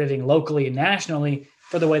discrediting locally and nationally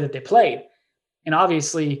for the way that they played. And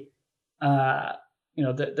obviously,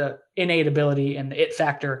 the innate ability and the it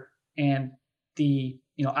factor and the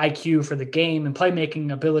IQ for the game and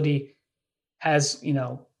playmaking ability has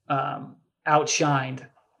outshined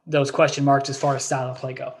those question marks as far as style of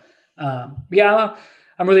play go. I'm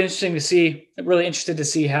really interested to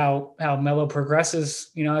see how Melo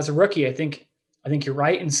progresses as a rookie. I think you're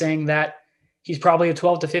right in saying that he's probably a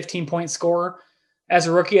 12 to 15 point scorer as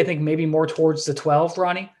a rookie. I think maybe more towards the 12,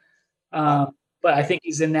 Ronnie. But I think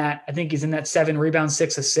he's in that 7 rebounds,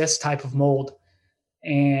 6 assists type of mold.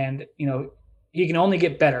 And, he can only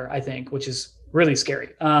get better, I think, which is really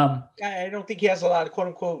scary. I don't think he has a lot of quote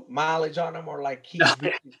unquote mileage on him, or like he's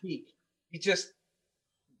reached his peak. He's just,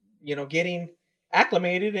 getting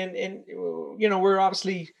acclimated, and we're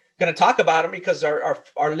obviously going to talk about him because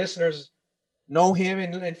our listeners know him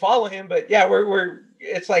and follow him. But yeah,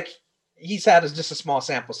 it's like he's had just a small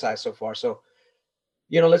sample size so far. So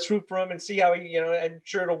let's root for him and see how he, I'm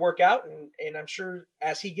sure it'll work out. And I'm sure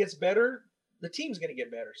as he gets better, the team's going to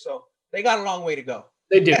get better. So they got a long way to go.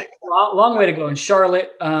 They do. Long way to go in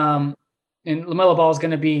Charlotte. And LaMelo Ball is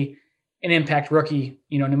going to be an impact rookie,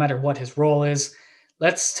 no matter what his role is.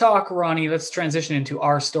 Let's talk, Ronnie. Let's transition into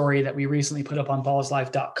our story that we recently put up on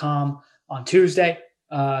ballslife.com on Tuesday.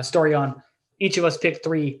 Story on each of us picked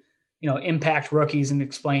 3, impact rookies and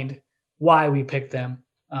explained why we picked them.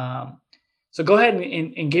 So go ahead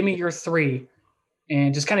and give me your 3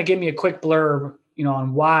 and just kind of give me a quick blurb,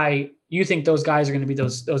 on why you think those guys are going to be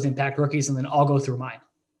those impact rookies, and then I'll go through mine.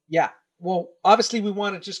 Yeah. Well, obviously we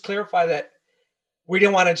want to just clarify that we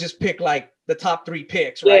didn't want to just pick like the top 3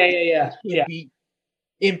 picks, right? Yeah. Be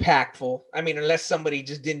impactful. I mean, unless somebody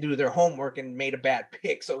just didn't do their homework and made a bad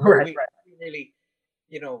pick. So Right. we really,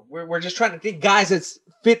 we're just trying to think guys that's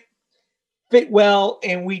fit well,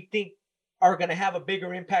 and we think are going to have a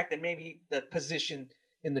bigger impact than maybe the position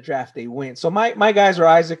in the draft they win. So my guys are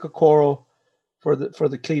Isaac Okoro for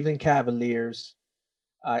the Cleveland Cavaliers,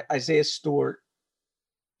 Isaiah Stewart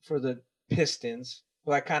for the Pistons,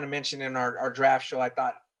 who I kind of mentioned in our draft show. I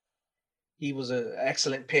thought he was an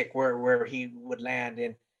excellent pick where he would land,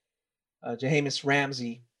 in Jameis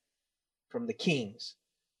Ramsey from the Kings.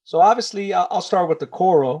 So obviously I'll start with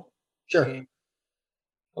Okoro. Sure. And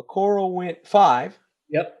Okoro went 5.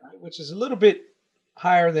 Yep. Which is a little bit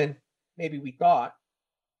higher than maybe we thought.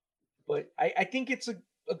 But I think it's a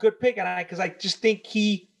good pick. And because I just think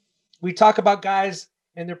we talk about guys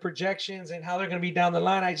and their projections and how they're going to be down the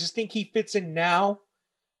line. I just think he fits in now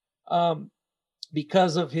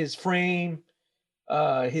because of his frame,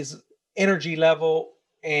 his energy level,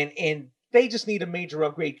 and they just need a major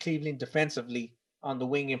upgrade, Cleveland, defensively on the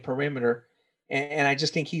wing and perimeter. And I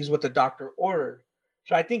just think he's what the doctor ordered.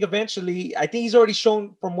 So I think eventually, he's already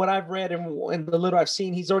shown, from what I've read and the little I've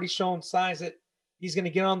seen, he's already shown signs that he's going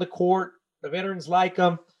to get on the court. The veterans like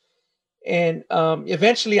him. And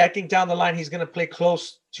eventually, I think down the line, he's going to play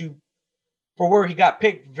close to, for where he got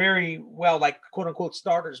picked, very well, like quote unquote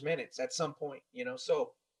starters minutes at some point,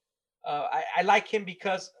 So I like him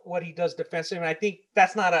because what he does defensively. And I think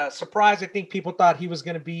that's not a surprise. I think people thought he was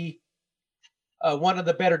going to be one of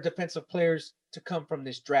the better defensive players to come from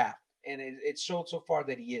this draft. And it showed so far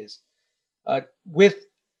that he is. With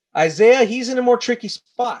Isaiah, he's in a more tricky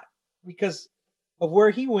spot because of where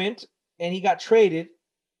he went, and he got traded.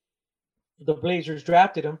 The Blazers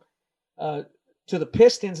drafted him to the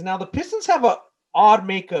Pistons. Now the Pistons have a odd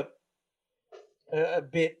makeup a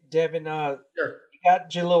bit, Devin. Sure. You got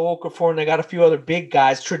Jahlil Okafor, and they got a few other big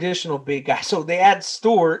guys, traditional big guys. So they add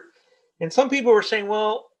Stewart, and some people were saying,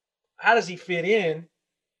 well, how does he fit in?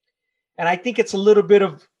 And I think it's a little bit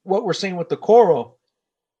of what we're saying with the Okoro.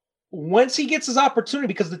 Once he gets his opportunity,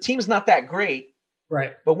 because the team's not that great,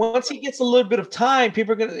 right? But once he gets a little bit of time,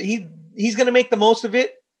 people are he's gonna make the most of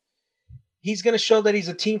it. He's gonna show that he's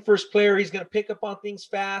a team first player. He's gonna pick up on things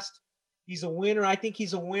fast. He's a winner. I think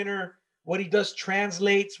he's a winner. What he does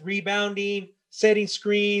translates: rebounding, setting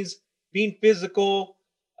screens, being physical,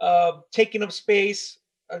 taking up space,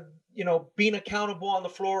 being accountable on the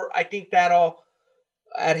floor. I think that all,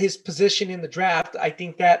 at his position in the draft, I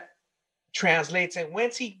think that translates. And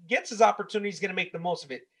once he gets his opportunity, he's going to make the most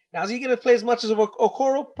of it. Now, is he going to play as much as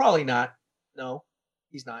Okoro? Probably not. No,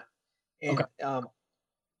 he's not. And, okay.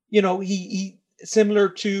 He similar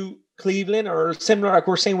to Cleveland, or similar like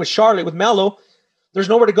we're saying with Charlotte, with Melo, there's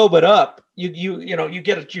nowhere to go but up. You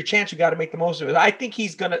get your chance, you got to make the most of it. I think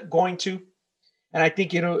he's going to, and I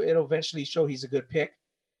think it'll eventually show he's a good pick.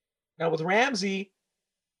 Now with Ramsey,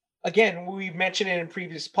 again, we've mentioned it in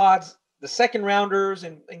previous pods, the second rounders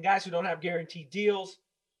and guys who don't have guaranteed deals,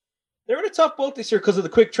 they're in a tough boat this year because of the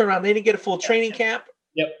quick turnaround. They didn't get a full training camp.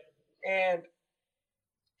 Yep. And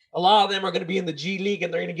a lot of them are going to be in the G League,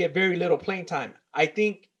 and they're going to get very little playing time. I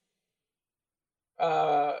think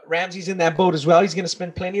Ramsey's in that boat as well. He's going to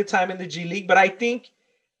spend plenty of time in the G League, but I think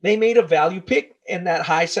they made a value pick in that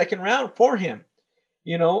high second round for him.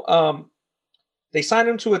 They signed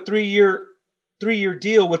him to a three-year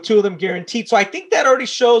deal with 2 of them guaranteed. So I think that already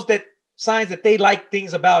shows that signs that they like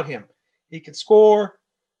things about him. He can score.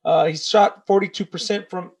 He's shot 42%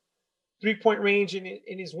 from three-point range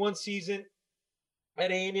in his one season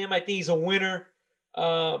at A&M. I think he's a winner.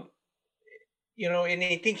 And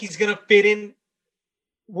I think he's going to fit in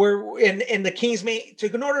where, and the Kings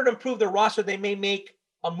in order to improve their roster, they may make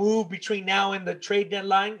a move between now and the trade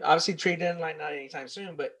deadline. Obviously, trade deadline not anytime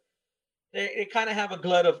soon, but they kind of have a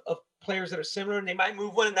glut of players that are similar, and they might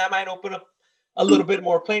move one, and that might open up a little bit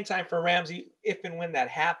more playing time for Ramsey if and when that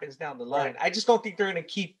happens down the line. Right. I just don't think they're going to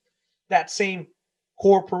keep that same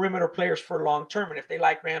core perimeter players for long term. And if they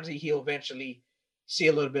like Ramsey, he'll eventually see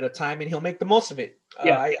a little bit of time, and he'll make the most of it.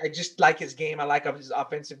 I just like his game. I like his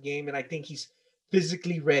offensive game, and I think he's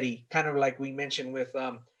physically ready, kind of like we mentioned with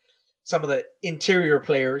some of the interior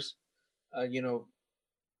players,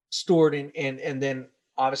 Stewart and then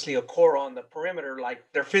obviously Okoro on the perimeter. Like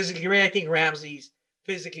they're physically ready. I think Ramsey's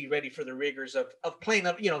physically ready for the rigors of playing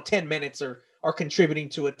up 10 minutes or contributing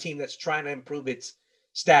to a team that's trying to improve its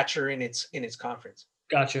stature in its conference.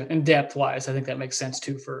 Gotcha. And depth wise, I think that makes sense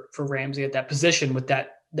too for Ramsey at that position with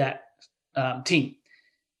that team.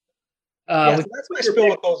 That's my spiel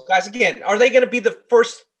with those guys. Again, are they going to be the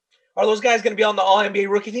first? Are those guys going to be on the All-NBA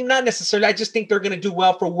rookie team? Not necessarily. I just think they're going to do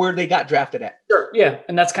well for where they got drafted at. Sure. Yeah,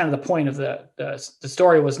 and that's kind of the point of the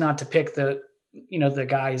story was not to pick the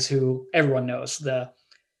guys who everyone knows, the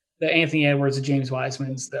Anthony Edwards, the James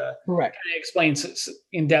Wisemans, correct. Kind of explains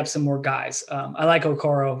in depth some more guys. I like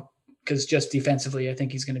Okoro because just defensively, I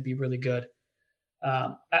think he's going to be really good.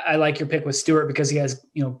 I like your pick with Stewart because he has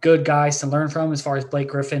good guys to learn from as far as Blake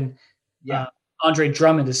Griffin. Yeah, Andre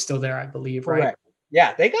Drummond is still there, I believe. Correct. Right?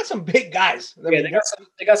 Yeah, they got some big guys.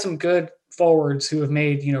 They got some good forwards who have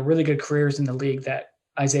made really good careers in the league that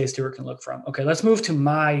Isaiah Stewart can look from. Okay, let's move to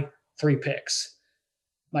my 3 picks.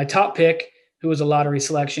 My top pick, who was a lottery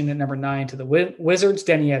selection at number 9 to the Wizards,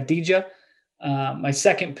 Deni Avdija. My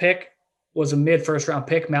second pick was a mid-first round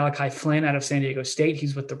pick, Malachi Flynn out of San Diego State.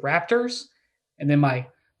 He's with the Raptors. And then my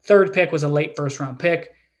third pick was a late first-round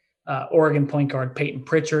pick, Oregon point guard Peyton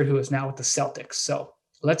Pritchard, who is now with the Celtics. So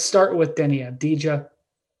let's start with Deni Avdija.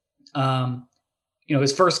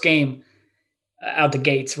 His first game out the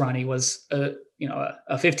gates, Ronnie, was a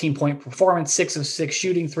 15-point performance, 6 of 6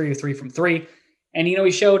 shooting, 3 of 3 from 3. And,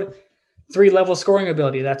 he showed 3-level scoring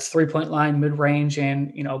ability. That's 3-point line, mid-range,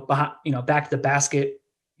 and, back to the basket,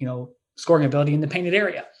 scoring ability in the painted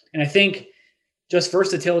area. And I think just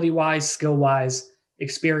versatility-wise, skill-wise,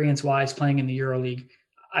 experience-wise, playing in the EuroLeague,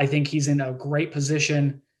 I think he's in a great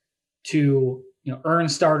position to, earn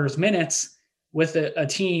starters minutes with a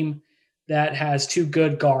team that has 2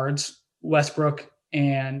 good guards, Westbrook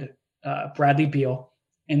and Bradley Beal.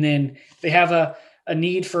 And then they have a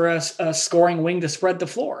need for a scoring wing to spread the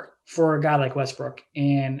floor for a guy like Westbrook.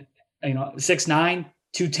 And, 6'9",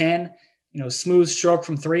 210, smooth stroke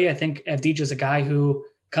from 3. I think Avdija is a guy who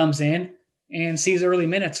comes in and sees early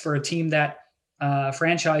minutes for a team that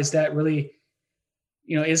franchise that really,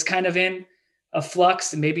 is kind of in a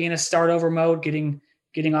flux and maybe in a start over mode, getting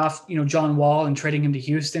off, John Wall and trading him to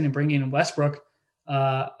Houston and bringing in Westbrook.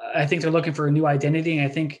 I think they're looking for a new identity, and I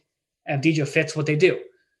think Avdija fits what they do.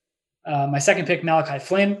 My second pick, Malachi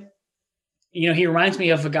Flynn, he reminds me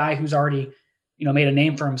of a guy who's already, made a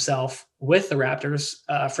name for himself with the Raptors,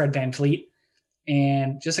 Fred VanVleet,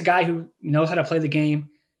 and just a guy who knows how to play the game,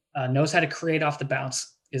 knows how to create off the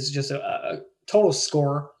bounce, is just a total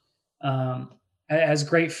scorer, has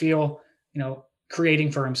great feel, creating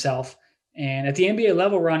for himself. And at the NBA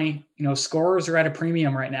level, Ronnie, scorers are at a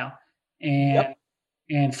premium right now.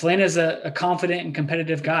 And Flynn is a confident and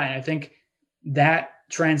competitive guy. And I think that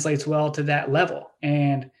translates well to that level.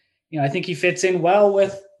 And, I think he fits in well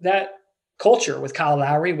with that culture with Kyle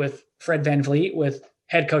Lowry, with Fred VanVleet, with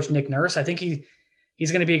head coach Nick Nurse. I think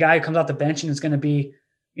he's going to be a guy who comes off the bench and is going to be,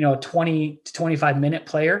 a 20 to 25 minute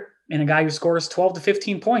player and a guy who scores 12 to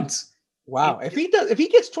 15 points. Wow. If he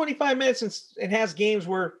gets 25 minutes and has games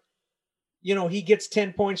where, he gets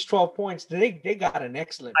 10 points, 12 points, they got an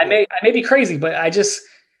excellent. I may be crazy, but I just,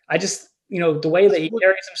 the way that he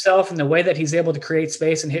carries himself and the way that he's able to create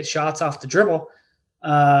space and hit shots off the dribble,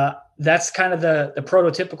 that's kind of the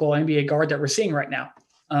prototypical NBA guard that we're seeing right now.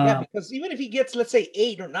 Because even if he gets, let's say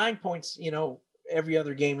 8 or 9 points, every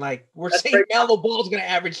other game, like we're saying Melo Ball's going to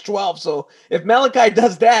average 12. So if Malachi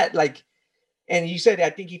does that, and you said, I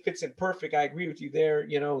think he fits in perfect. I agree with you there.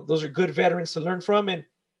 Those are good veterans to learn from. And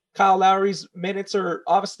Kyle Lowry's minutes are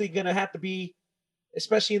obviously going to have to be,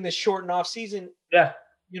 especially in this shortened off season. Yeah.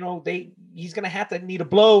 He's going to have to need a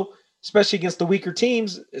blow, especially against the weaker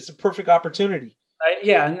teams. It's a perfect opportunity.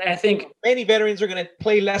 And I think many veterans are going to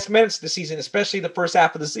play less minutes this season, especially the first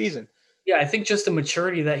half of the season. Yeah, I think just the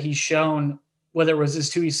maturity that he's shown, whether it was his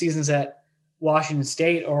 2 seasons at Washington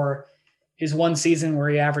State or his 1 season where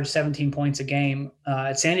he averaged 17 points a game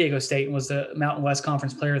at San Diego State and was the Mountain West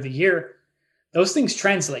Conference Player of the Year, those things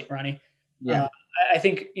translate, Ronnie. Yeah. I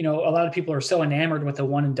think, a lot of people are so enamored with the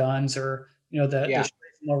one and dones or, the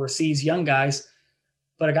from overseas young guys.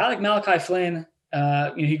 But a guy like Malachi Flynn,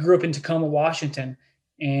 he grew up in Tacoma, Washington,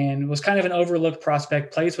 and was kind of an overlooked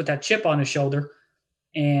prospect, plays with that chip on his shoulder.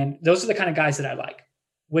 And those are the kind of guys that I like,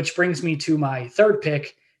 which brings me to my third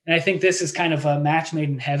pick. And I think this is kind of a match made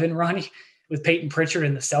in heaven, Ronnie, with Peyton Pritchard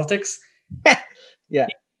and the Celtics. Yeah.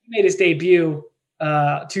 He made his debut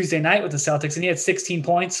Tuesday night with the Celtics, and he had 16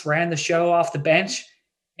 points, ran the show off the bench.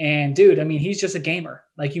 And dude, I mean, he's just a gamer.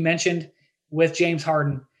 Like you mentioned with James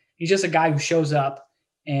Harden, he's just a guy who shows up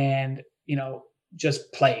and,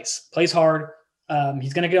 just plays hard.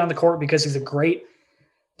 He's going to get on the court because he's a great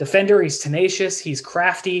defender. He's tenacious. He's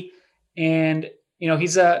crafty. And,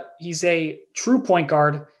 he's a true point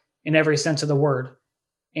guard in every sense of the word.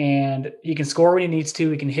 And he can score when he needs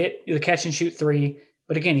to. He can hit the catch and shoot three.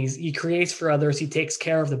 But again, he creates for others. He takes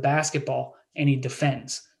care of the basketball and he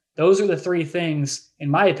defends. Those are the three things, in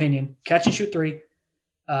my opinion: catch and shoot three,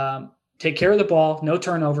 take care of the ball, no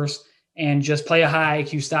turnovers, and just play a high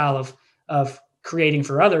IQ style of creating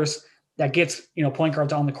for others that gets point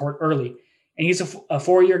guards on the court early. And he's a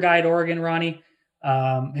 4-year guy at Oregon, Ronnie.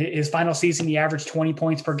 His final season, he averaged 20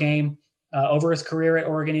 points per game. Over his career at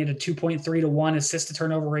Oregon, he had a 2.3 to 1 assist to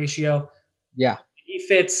turnover ratio. Yeah, he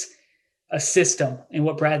fits a system in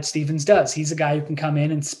what Brad Stevens does. He's a guy who can come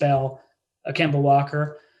in and spell a Kemba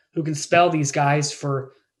Walker, who can spell these guys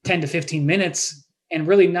for 10 to 15 minutes and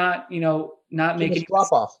really not making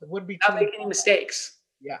drop off. It wouldn't be not making any mistakes.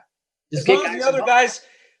 Yeah. Just as long as the other guys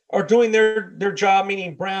are doing their job,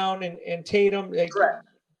 meaning Brown and Tatum, correct.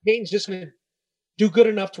 Payton's just going to do good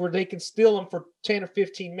enough to where they can steal them for 10 or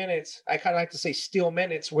 15 minutes. I kind of like to say steal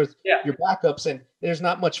minutes with your backups, and there's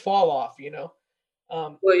not much fall off,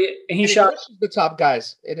 Well, and he shot the top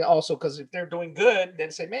guys. And also, because if they're doing good,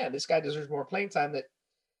 then say, man, this guy deserves more playing time. That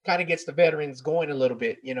kind of gets the veterans going a little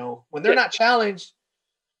bit. When they're not challenged,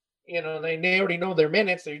 they already know their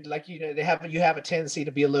minutes. They're like, you have a tendency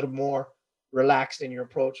to be a little more relaxed in your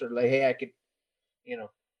approach, or like, hey, I could,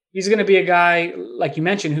 He's going to be a guy, like you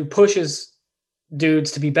mentioned, who pushes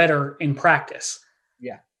dudes to be better in practice.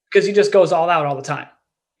 Yeah, because he just goes all out all the time,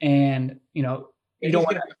 and you don't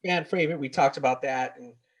want to be a fan favorite. We talked about that,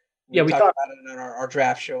 and we talked about it on our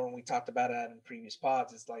draft show, and we talked about it in previous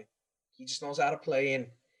pods. It's like he just knows how to play, and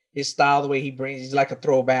his style, the way he brings, he's like a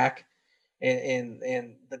throwback, and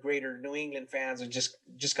the greater New England fans are just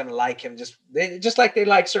going to like him, just like they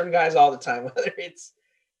like certain guys all the time. Whether it's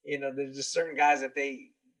there's just certain guys that they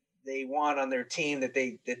want on their team that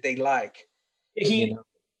they like. He,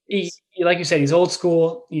 like you said, he's old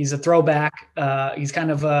school. He's a throwback. He's kind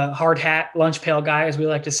of a hard hat, lunch pail guy, as we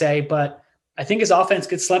like to say. But I think his offense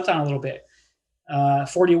gets slept on a little bit.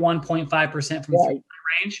 41.5% from the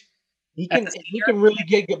range. He can really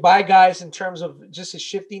get by guys in terms of just his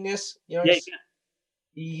shiftiness.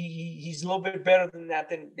 He's a little bit better than that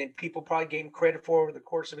than people probably gave him credit for over the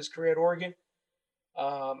course of his career at Oregon.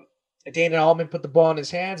 Dana Altman put the ball in his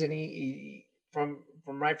hands, and he from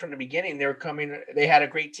right from the beginning, they had a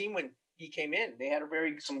great team when he came in. They had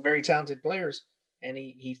some very talented players, and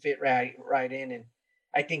he fit right in. And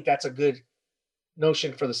I think that's a good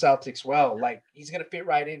notion for the Celtics. Well, like he's going to fit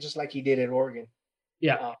right in just like he did at Oregon.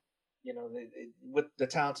 Yeah. With the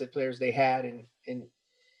talented players they had, and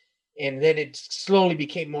then it slowly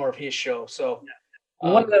became more of his show. So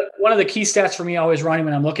one of the key stats for me always, Ronnie,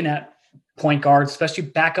 when I'm looking at point guards, especially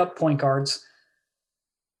backup point guards,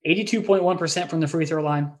 82.1% from the free throw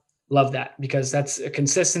line. Love that, because that's a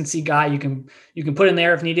consistency guy you can put in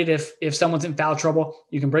there if needed. If someone's in foul trouble,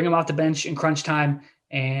 you can bring him off the bench in crunch time,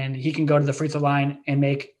 and he can go to the free throw line and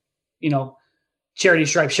make charity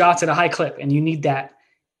stripe shots at a high clip. And you need that.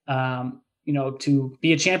 To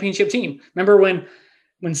be a championship team. Remember when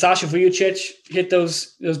Sasha Vujacic hit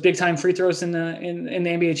those big time free throws in the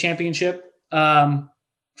NBA championship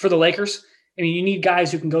for the Lakers? I mean, you need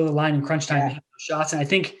guys who can go to the line in crunch time and hit those shots, and I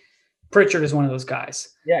think Pritchard is one of those guys.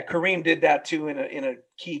 Yeah, Kareem did that too in a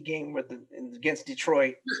key game against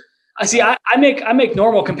Detroit. I see. I make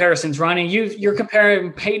normal comparisons, Ronnie. You're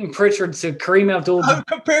comparing Peyton Pritchard to Kareem Abdul-Jabbar. I'm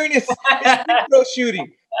comparing his free throw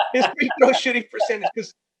shooting, percentage,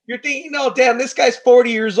 because you're thinking, oh, damn, this guy's 40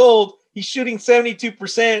 years old. He's shooting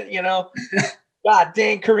 72%, God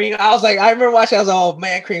dang, Kareem. I was like, I remember watching, I was like, oh,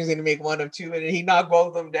 man, Kareem's going to make one of two. And he knocked both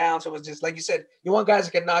of them down. So it was just, like you said, you want guys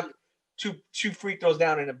that can knock two free throws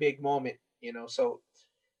down in a big moment, So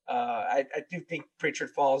I do think Pritchard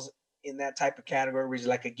falls in that type of category where he's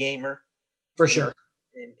like a gamer. For sure.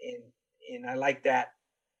 And I like that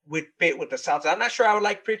with the Celtics. I'm not sure I would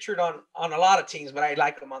like Pritchard on a lot of teams, but I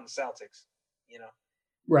like him on the Celtics,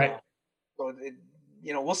 Right. So,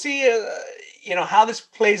 we'll see, how this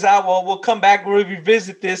plays out. Well, we'll come back, we'll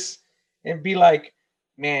revisit this and be like,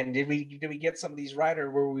 man, did we get some of these right, or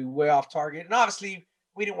were we way off target? And obviously,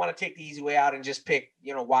 we didn't want to take the easy way out and just pick,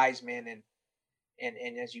 Wiseman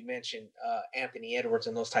and as you mentioned, Anthony Edwards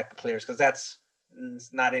and those type of players, because that's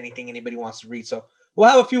not anything anybody wants to read. So we'll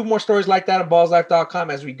have a few more stories like that on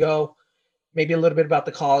ballslife.com as we go. Maybe a little bit about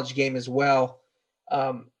the college game as well.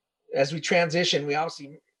 as we transition, we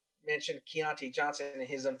obviously mentioned Keontae Johnson and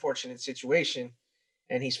his unfortunate situation,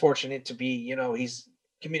 and he's fortunate to be, he's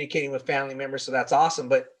communicating with family members, so that's awesome.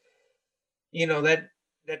 But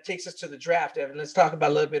that takes us to the draft, Evan. Let's talk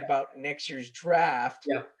about a little bit about next year's draft.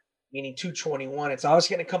 Yeah. Meaning 221. It's always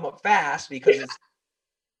going to come up fast because it's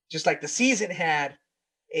just like the season had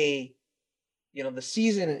the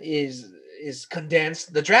season is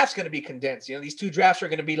condensed. The draft's going to be condensed. These two drafts are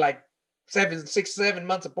going to be like 7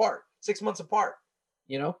 months apart, 6 months apart,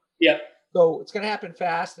 Yeah. So it's going to happen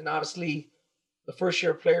fast. And obviously the first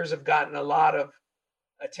year players have gotten a lot of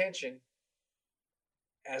attention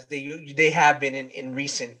as they have been in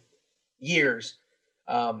recent years.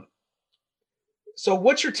 So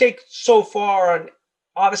what's your take so far on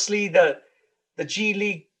obviously the G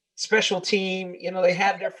League special team? They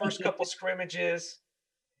had their first couple scrimmages.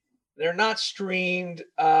 They're not streamed.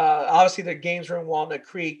 Obviously their games are in Walnut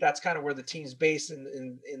Creek. That's kind of where the team's based in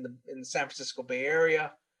the San Francisco Bay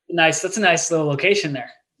Area. Nice. That's a nice little location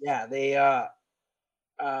there. Yeah, they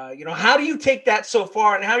how do you take that so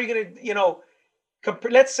far, and how are you going to,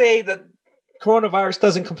 let's say the coronavirus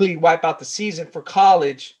doesn't completely wipe out the season for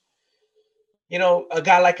college. A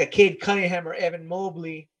guy like a Cade Cunningham or Evan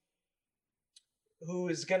Mobley, who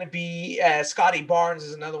is going to be Scotty Barnes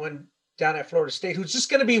is another one down at Florida State, who's just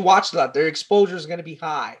going to be watched a lot. Their exposure is going to be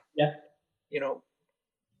high. Yeah.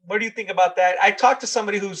 What do you think about that? I talked to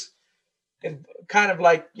somebody who's kind of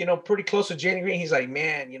like, pretty close to Jalen Green. He's like,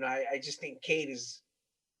 man, I just think Cade's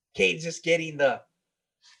just getting the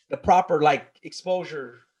proper like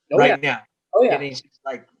exposure now. Oh yeah. And he's just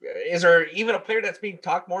like, is there even a player that's being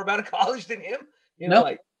talked more about in college than him? No.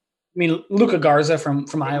 I mean, Luka Garza from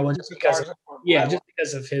Iowa, just because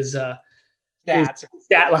of his stats, his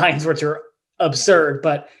stat lines, which are absurd.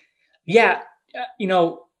 But yeah,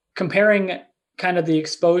 comparing kind of the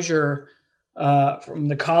exposure from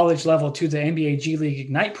the college level to the NBA G League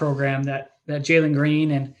Ignite program that Jalen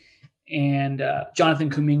Green and Jonathan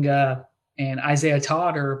Kuminga and Isaiah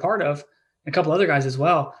Todd are a part of, and a couple other guys as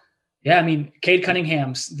well. Yeah, I mean, Cade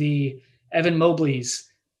Cunningham's, the Evan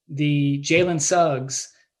Mobley's, the Jalen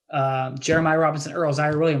Suggs, Jeremiah Robinson Earl,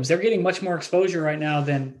 Zaire Williams. They're getting much more exposure right now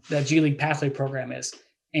than the G League Pathway program is.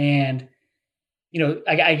 And,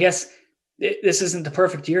 I guess this isn't the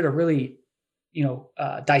perfect year to really,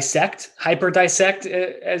 hyper dissect,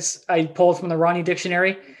 as I pulled from the Ronnie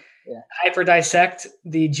Dictionary, hyper dissect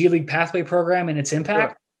the G League Pathway program and its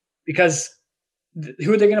impact, because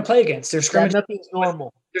who are they going to play against? They're scrimmaging. Nothing's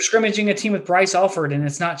normal. They're scrimmaging a team with Bryce Alford, and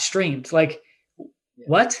it's not streamed. Like,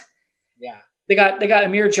 what? Yeah. They got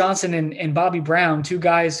Amir Johnson and Bobby Brown, two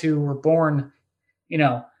guys who were born,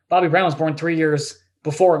 Bobby Brown was born 3 years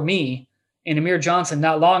before me, and Amir Johnson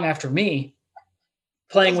not long after me,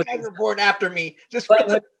 playing with guys were born after me. Just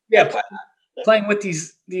playing with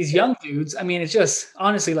these young dudes. I mean, it's just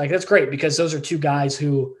honestly like that's great because those are two guys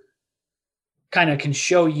who kind of can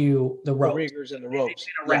show you the ropes. The riggers and the ropes.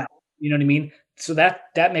 Yeah. You know what I mean? So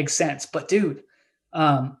that makes sense. But dude,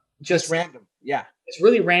 just random. Yeah. It's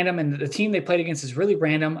really random. And the team they played against is really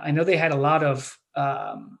random. I know they had a lot of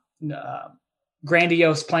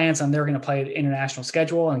grandiose plans on they're going to play an international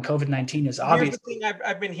schedule, and COVID-19 is obvious. The thing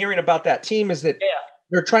I've been hearing about that team is that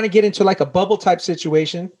they're trying to get into like a bubble type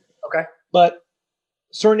situation. Okay. But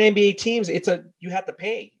certain NBA teams, you have to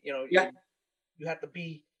pay, you have to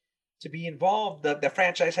be involved. The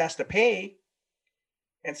franchise has to pay.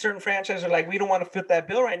 And certain franchises are like, we don't want to fit that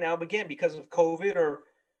bill right now, but again, because of COVID or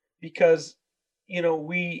because,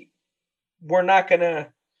 we're not going to,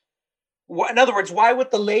 in other words, why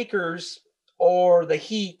would the Lakers or the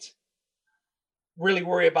Heat really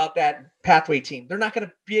worry about that pathway team? They're not going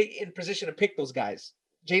to be in position to pick those guys.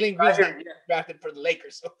 Jalen Green's not drafted for the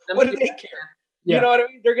Lakers. So what do they care? Yeah. You know what I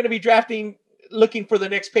mean? They're going to be looking for the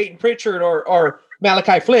next Peyton Pritchard or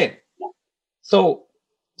Malachi Flynn. So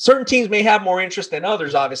certain teams may have more interest than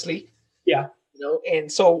others, obviously. Yeah.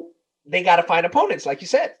 And so they got to find opponents, like you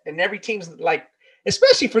said. And every team's like,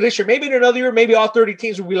 especially for this year, maybe in another year, maybe all 30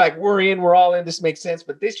 teams will be like, we're all in, this makes sense.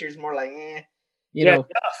 But this year's more like,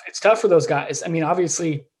 It's tough for those guys. I mean,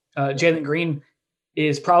 obviously, Jalen Green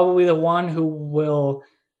is probably the one who will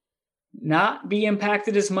not be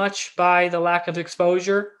impacted as much by the lack of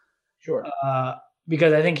exposure. Sure.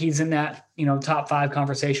 Because I think he's in that, top 5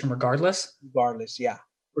 conversation regardless. Yeah.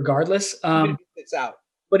 Regardless. It's out.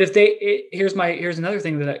 But if here's another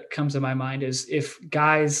thing that comes to my mind is if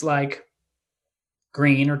guys like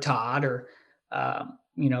Green or Todd or,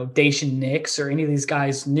 Dacian Nix or any of these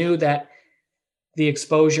guys knew that the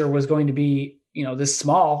exposure was going to be, this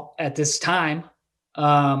small at this time,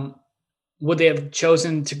 would they have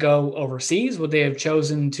chosen to go overseas? Would they have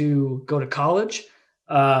chosen to go to college?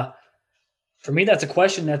 For me, that's a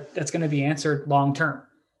question that's going to be answered long term.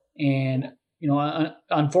 And,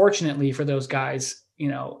 unfortunately for those guys,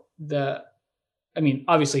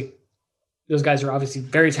 obviously those guys are obviously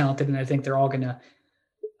very talented, and I think they're all going to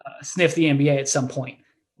sniff the NBA at some point,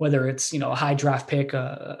 whether it's, a high draft pick,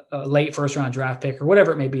 a late first round draft pick, or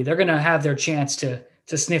whatever it may be. They're going to have their chance to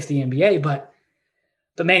sniff the NBA. But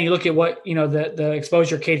man, you look at what, the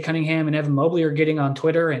exposure Cade Cunningham and Evan Mobley are getting on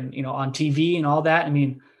Twitter and, on TV and all that. I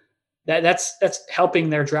mean, that's helping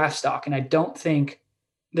their draft stock. And I don't think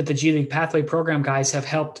that the G League Pathway Program guys have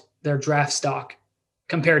helped their draft stock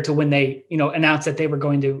compared to when they, announced that they were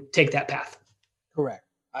going to take that path. Correct.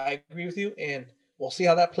 I agree with you, and we'll see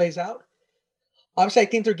how that plays out. Obviously, I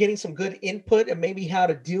think they're getting some good input and maybe how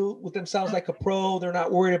to deal with themselves like a pro. They're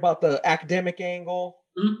not worried about the academic angle.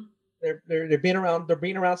 Mm-hmm. They're being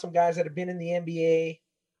around some guys that have been in the NBA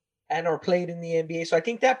and or played in the NBA. So I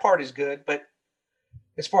think that part is good. But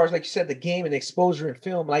as far as, like you said, the game and exposure and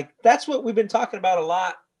film, like that's what we've been talking about a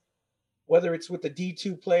lot, whether it's with the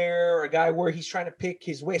D2 player or a guy where he's trying to pick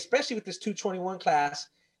his way, especially with this 221 class,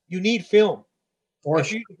 you need film.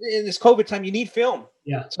 In this COVID time, you need film.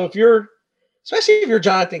 Yeah. So especially if you're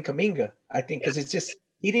Jonathan Kuminga, I think, because it's just,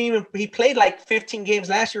 he played like 15 games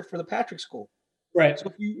last year for the Patrick School. Right.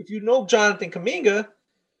 So if you know Jonathan Kuminga,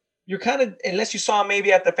 you're kind of, unless you saw him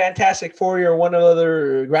maybe at the Fantastic Four or one of the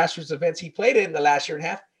other grassroots events he played in the last year and a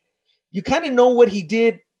half, you kind of know what he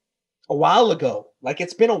did a while ago. Like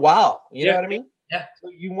it's been a while. You know what I mean? Yeah.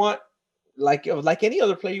 So you want, like any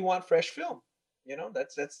other player, you want fresh film.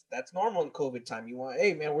 That's normal in COVID time. You want,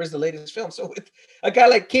 hey man, where's the latest film? So with a guy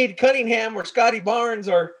like Cade Cunningham or Scotty Barnes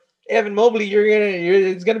or Evan Mobley,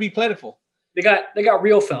 it's gonna be plentiful. They got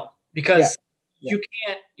real film because you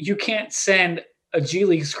can't send a G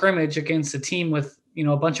League scrimmage against a team with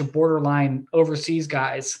a bunch of borderline overseas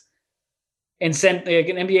guys and send like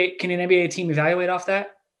an NBA. Can an NBA team evaluate off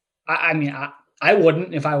that? I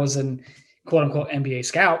wouldn't if I was an quote unquote NBA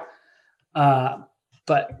scout.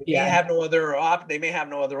 But they may have no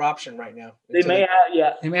other option right now. They may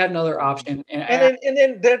have another option. And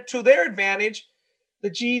then to their advantage, the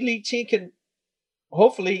G League team can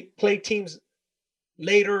hopefully play teams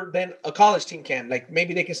later than a college team can. Like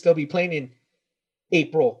maybe they can still be playing in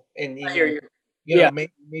April, and I hear you.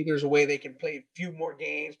 Maybe there's a way they can play a few more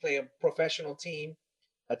games, play a professional team,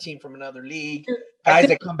 a team from another league, guys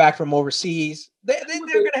that come back from overseas. They're going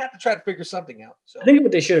to have to try to figure something out. So I think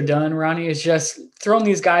what they should have done, Ronnie, is just thrown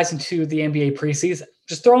these guys into the NBA preseason.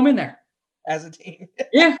 Just throw them in there as a team.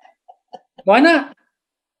 Yeah. Why not?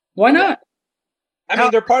 I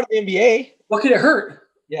mean, they're part of the NBA. What could it hurt?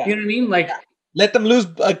 Yeah. You know what I mean? Like, let them lose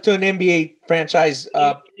to an NBA franchise.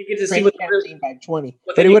 You get to see what team by 20.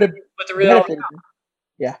 But it would have.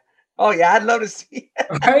 Yeah. Oh yeah, I'd love to see.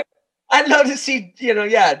 Right. I'd love to see.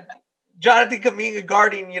 Jonathan Kuminga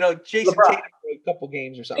guarding. Jason LeBron. Tatum for a couple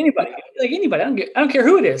games or something. Anybody. I don't care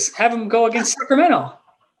who it is. Have them go against Sacramento.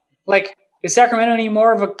 Like, is Sacramento any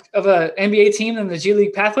more of a NBA team than the G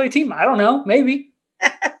League Pathway team? I don't know. Maybe.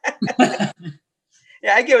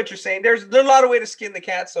 Yeah, I get what you're saying. There's a lot of way to skin the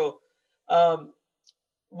cat. So,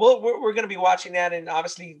 we're going to be watching that, and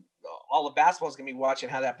obviously all of basketball is going to be watching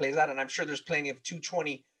how that plays out. And I'm sure there's plenty of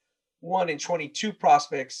 221 and 22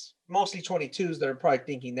 prospects, mostly 22s, that are probably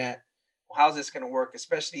thinking that, well, how's this going to work?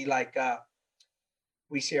 Especially like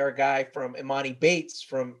we see our guy from Imani Bates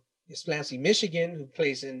from Ypsilanti, Michigan, who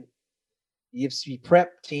plays in the UFC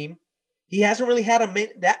prep team. He hasn't really had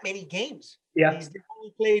that many games. Yeah, he's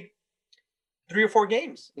only played 3 or 4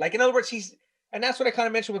 games. Like, in other words, and that's what I kind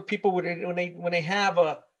of mentioned with people when they have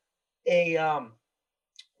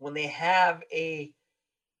a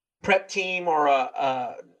prep team or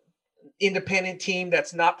a independent team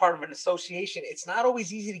that's not part of an association. It's not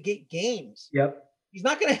always easy to get games. Yep. He's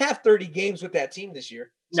not going to have 30 games with that team this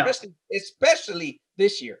year, especially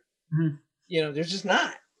this year. Mm-hmm. There's just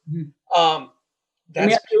not. Mm-hmm.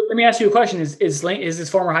 Let me ask you a question: Is this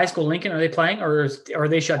former high school Lincoln? Are they playing, or are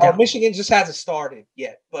they shut down? Michigan just hasn't started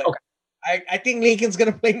yet, but okay. I think Lincoln's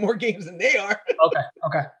going to play more games than they are.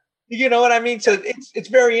 Okay. You know what I mean? So it's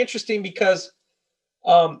very interesting because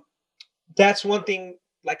that's one thing.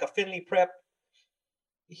 Like a Finley prep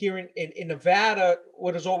here in Nevada,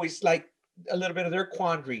 what is always like a little bit of their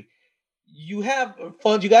quandary. You have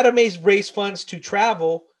funds, you got to raise funds to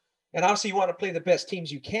travel, and obviously you want to play the best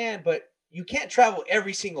teams you can, but you can't travel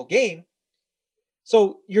every single game.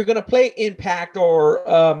 So you're going to play Impact or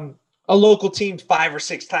a local team 5 or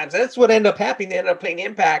 6 times. That's what ended up happening. They ended up playing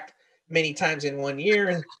Impact many times in one year,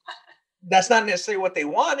 and that's not necessarily what they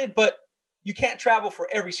wanted, but you can't travel for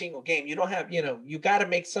every single game. You don't have, you got to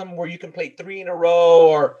make some where you can play 3 in a row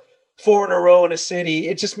or 4 in a row in a city.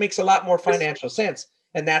 It just makes a lot more financial sense.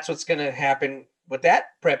 And that's what's going to happen with that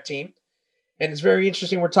prep team. And it's very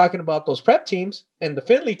interesting. We're talking about those prep teams and the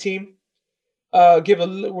Findlay team.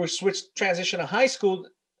 We'll switch transition to high school.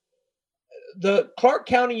 The Clark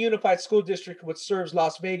County Unified School District, which serves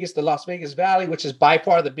Las Vegas, the Las Vegas Valley, which is by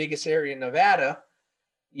far the biggest area in Nevada,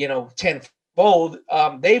 tenfold.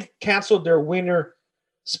 They've canceled their winter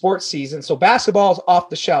sports season. So basketball is off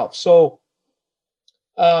the shelf. So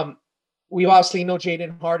we obviously know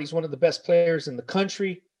Jaden Hardy's one of the best players in the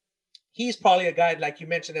country. He's probably a guy, like you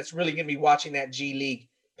mentioned, that's really going to be watching that G League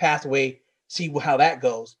pathway, see how that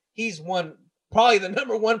goes. He's probably the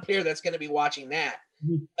number one player that's going to be watching that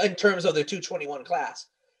in terms of the 221 class.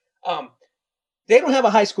 They don't have a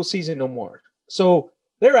high school season no more. So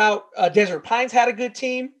they're out. Desert Pines had a good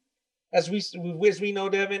team. As we know,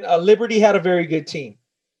 Devin, Liberty had a very good team.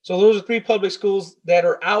 So those are 3 public schools that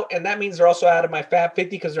are out, and that means they're also out of my Fab 50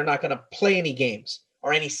 because they're not going to play any games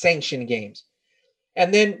or any sanctioned games.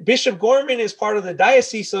 And then Bishop Gorman is part of the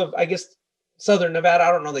Diocese of, I guess, Southern Nevada.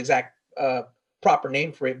 I don't know the exact proper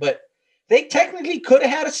name for it, but they technically could have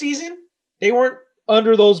had a season. They weren't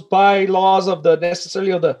under those bylaws of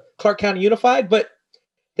the Clark County Unified, but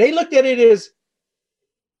they looked at it as,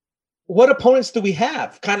 what opponents do we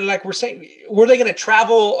have? Kind of like we're saying, were they going to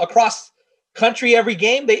travel across country every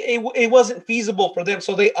game? It wasn't feasible for them,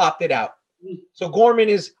 so they opted out. So Gorman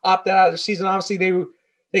is opted out of the season. Obviously,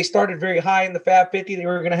 they started very high in the Fab 50.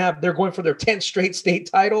 They're going for their 10th straight state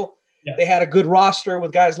title. Yeah. They had a good roster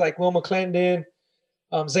with guys like Will McClendon,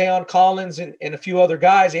 Zayon Collins, and a few other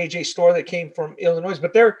guys, AJ Storr that came from Illinois.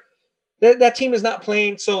 But that team is not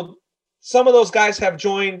playing. So some of those guys have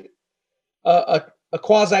joined a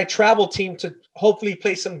quasi-travel team to hopefully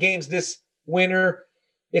play some games this winter.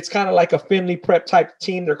 It's kind of like a Findlay prep type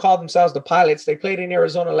team. They're called themselves the Pilots. They played in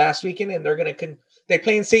Arizona last weekend, and they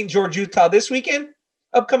play in St. George, Utah this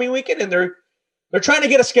upcoming weekend, and they're trying to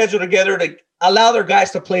get a schedule together to allow their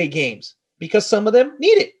guys to play games because some of them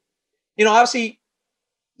need it. Obviously,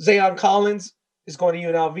 Zayon Collins is going to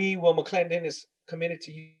UNLV. Will McClendon is committed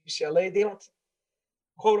to UCLA. They don't,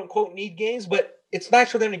 quote unquote, need games, but it's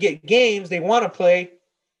nice for them to get games. They want to play.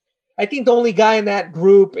 I think the only guy in that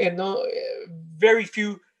group, and very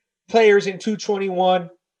few players in 221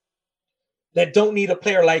 that don't need a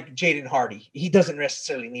player like Jaden Hardy. He doesn't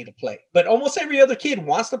necessarily need to play, but almost every other kid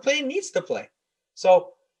wants to play and needs to play.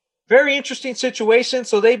 So very interesting situation.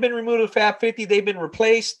 So they've been removed of Fab 50. They've been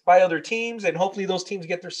replaced by other teams, and hopefully those teams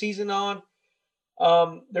get their season on.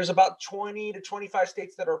 There's about 20 to 25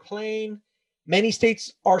 states that are playing. Many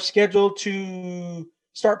states are scheduled to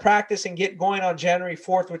start practice and get going on January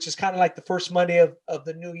 4th, which is kind of like the first Monday of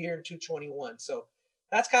the new year in 221. So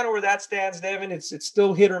that's kind of where that stands, Devin. It's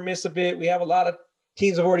still hit or miss a bit. We have a lot of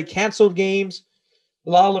teams have already canceled games.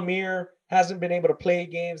 La Lumiere hasn't been able to play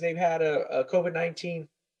games. They've had a COVID-19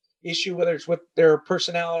 issue, whether it's with their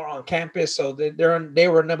personnel or on campus. So they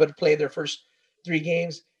were unable to play their first 3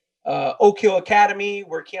 games. Oak Hill Academy,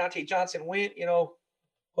 where Keontae Johnson went,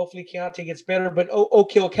 hopefully Keontae gets better. But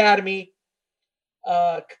Oak Hill Academy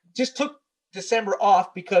just took December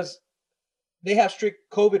off because they have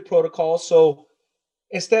strict COVID protocols. So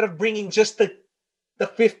instead of bringing just the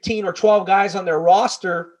 15 or 12 guys on their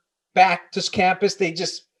roster back to campus, they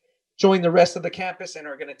just joined the rest of the campus and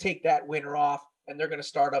are going to take that winter off. And they're going to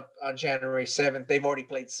start up on January 7th. They've already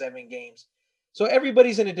played 7 games. So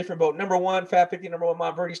everybody's in a different boat. Number 1, Fab 50, number 1,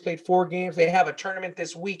 Montverde's played 4 games. They have a tournament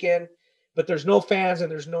this weekend, but there's no fans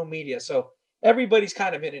and there's no media. So everybody's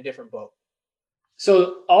kind of in a different boat.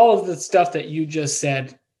 So all of the stuff that you just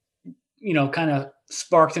said, kind of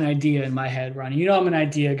sparked an idea in my head, Ronnie. I'm an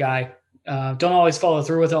idea guy. Don't always follow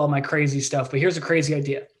through with all my crazy stuff, but here's a crazy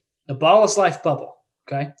idea. The Ballless Life bubble,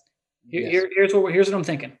 okay? Yes. Here's what I'm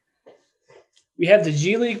thinking. We have the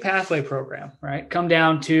G League Pathway program, right? Come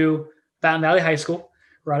down to Fountain Valley High School,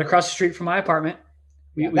 right across the street from my apartment.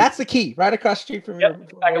 That's the key, right across the street from your.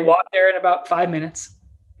 I can walk there in about 5 minutes.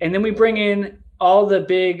 And then we bring in all the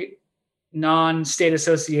big non-state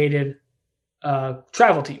associated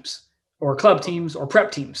travel teams or club teams or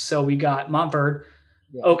prep teams. So we got Montverde,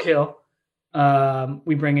 Oak Hill.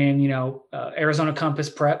 We bring in, Arizona Compass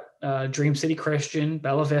Prep, Dream City Christian,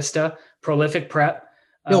 Bella Vista, Prolific Prep.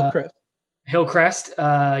 Hillcrest,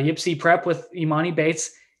 Yipsy Prep with Imani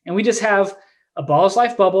Bates. And we just have a Ballless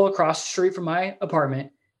Life bubble across the street from my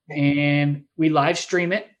apartment, and we live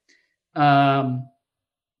stream it.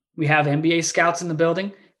 We have NBA scouts in the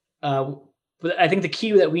building. But I think the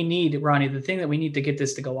key that we need, Ronnie, the thing that we need to get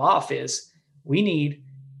this to go off is we need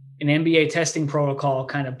an NBA testing protocol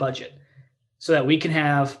kind of budget so that we can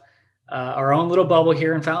have our own little bubble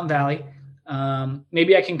here in Fountain Valley.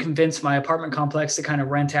 Maybe I can convince my apartment complex to kind of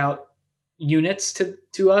rent out units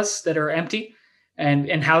to us that are empty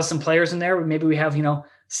and house some players in there. Maybe we have,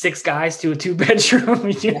 6 guys to a 2-bedroom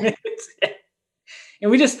unit. And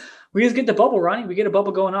we just get the bubble, Ronnie. We get a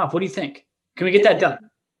bubble going off. What do you think? Can we get that done?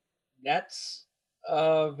 That's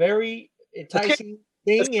a very enticing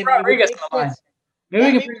thing. And Rodriguez on the line. Maybe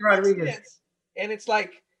we can bring Rodriguez. And it's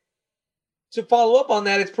like, to follow up on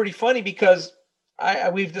that, it's pretty funny because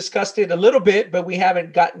we've discussed it a little bit, but we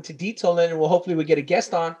haven't gotten to detail in it. And hopefully we get a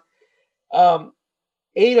guest on.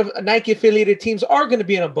 8 of Nike affiliated teams are going to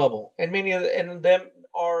be in a bubble, and many of them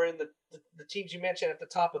are in the teams you mentioned at the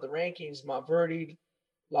top of the rankings: Montverde,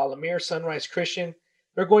 La Lumiere, Sunrise Christian.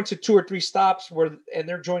 They're going to 2 or 3 stops and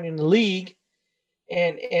they're joining the league,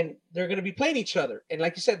 and they're going to be playing each other. And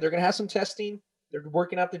like you said, they're going to have some testing. They're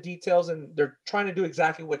working out the details, and they're trying to do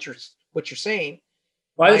exactly what you're saying.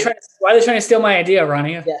 Why are they trying to steal my idea,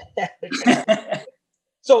 Ronnie? Yeah.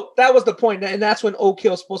 So that was the point, and that's when Oak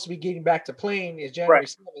Hill is supposed to be getting back to playing. Is January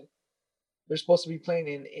 7th. They're supposed to be playing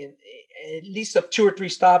in at least 2 or 3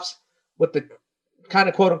 stops with the kind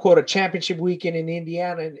of quote unquote a championship weekend in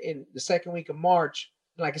Indiana in the second week of March.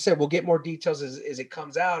 Like I said, we'll get more details as it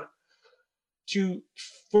comes out.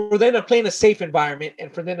 For them to play in a safe environment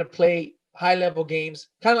and for them to play high level games,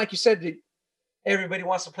 kind of like you said, that everybody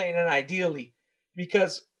wants to play in it ideally,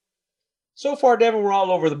 because so far, Devin, we're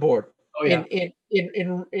all over the board. Oh, yeah.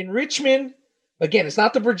 In Richmond, again, it's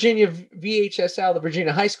not the Virginia VHSL, the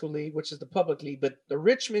Virginia High School League, which is the public league, but the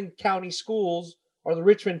Richmond County Schools or the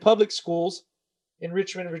Richmond Public Schools in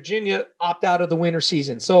Richmond, Virginia, opt out of the winter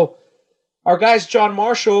season. So our guys, John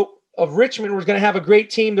Marshall of Richmond, was going to have a great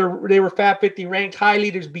team. They were Fab 50 ranked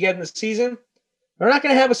highly to begin the season. They're not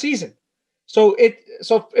going to have a season. So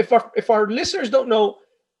if our listeners don't know,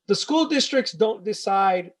 the school districts don't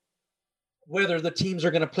decide whether the teams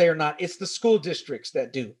are going to play or not. It's the school districts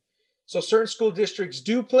that do. So certain school districts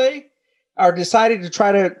do play, are decided to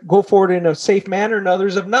try to go forward in a safe manner, and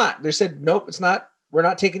others have not. They said, nope, it's not. We're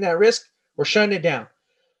not taking that risk. We're shutting it down.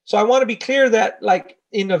 So I want to be clear that, like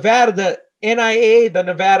in Nevada, the NIA, the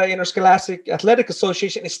Nevada Interscholastic Athletic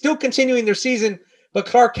Association, is still continuing their season, but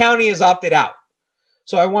Clark County has opted out.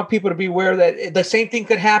 So I want people to be aware that the same thing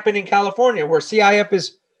could happen in California, where CIF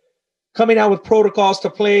is coming out with protocols to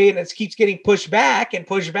play, and it keeps getting pushed back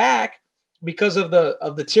because of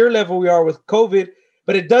the tier level we are with COVID.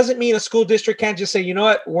 But it doesn't mean a school district can't just say, you know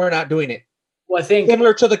what, we're not doing it. Well, I think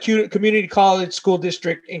similar to the community college school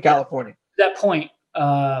district in California. At that point,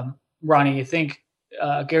 Ronnie, I think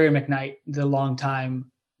Gary McKnight, the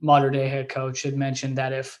longtime modern day head coach, had mentioned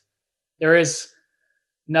that if there is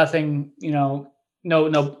nothing, no,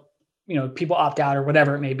 people opt out or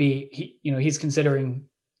whatever it may be, he's considering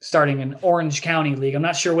starting an Orange County league. I'm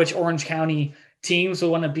not sure which Orange County teams will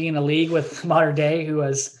want to be in a league with Modern Day, who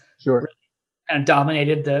has really kind of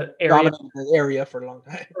dominated the area for a long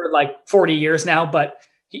time, for like 40 years now. But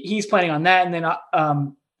he's planning on that. And then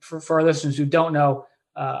for our listeners who don't know,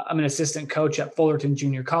 I'm an assistant coach at Fullerton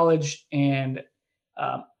Junior College and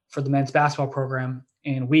for the men's basketball program.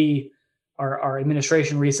 And our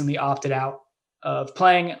administration recently opted out of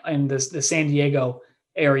playing, and the San Diego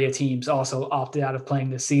area teams also opted out of playing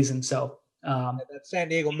this season. So that's San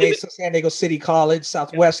Diego Mesa, San Diego City College,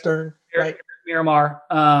 Southwestern, right? Miramar.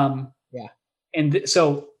 And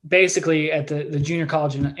so basically at the junior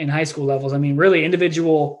college and high school levels, I mean, really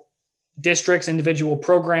individual districts, individual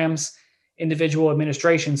programs, individual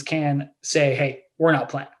administrations can say, hey, we're not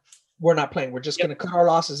playing. We're not playing. We're just going to cut our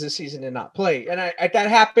losses this season and not play. And that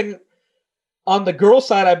happened on the girls'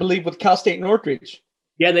 side, I believe, with Cal State Northridge.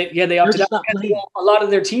 Yeah, they opted out. A lot of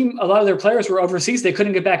their players were overseas. They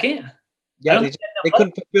couldn't get back in. Yeah, they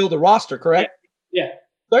couldn't fulfill the roster, correct? Yeah.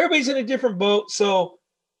 So everybody's in a different boat. So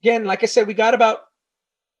again, like I said, we got about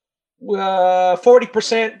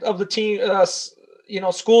 40% of the team,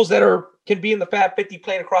 schools that can be in the Fab 50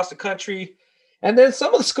 playing across the country, and then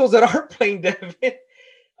some of the schools that aren't playing. Devin,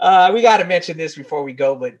 we got to mention this before we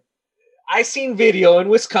go, but I seen video in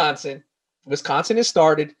Wisconsin. Wisconsin has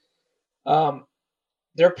started.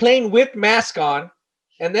 They're playing with mask on,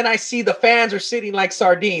 and then I see the fans are sitting like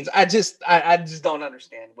sardines. I just don't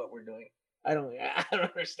understand what we're doing. I don't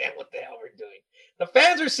understand what the hell we're doing. The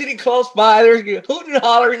fans are sitting close by. They're hooting and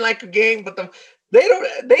hollering like a game, but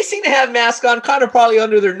they seem to have masks on, kind of probably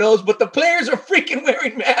under their nose, but the players are freaking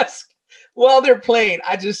wearing masks while they're playing.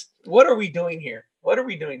 What are we doing here? What are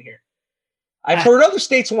we doing here? I've heard other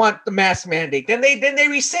states want the mask mandate. Then they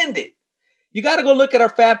rescind it. You got to go look at our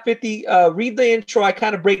Fab 50. Read the intro. I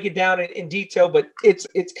kind of break it down in detail, but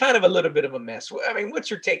it's kind of a little bit of a mess. I mean, what's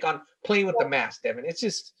your take on playing with the mask, Devin? It's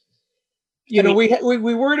just,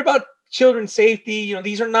 we worried about children's safety. You know,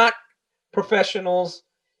 these are not professionals.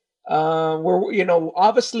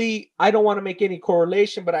 Obviously, I don't want to make any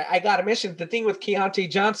correlation, but I got to mention the thing with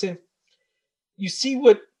Keontae Johnson. You see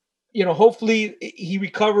what, hopefully he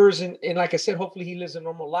recovers and like I said, hopefully he lives a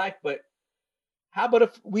normal life. But how about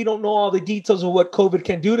if we don't know all the details of what COVID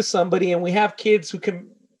can do to somebody, and we have kids who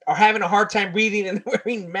are having a hard time breathing and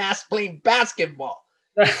wearing masks playing basketball?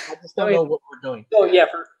 I just don't know what we're doing. So yeah,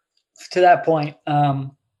 to that point, I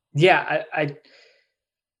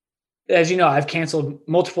as you know, I've canceled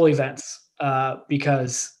multiple events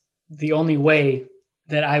because the only way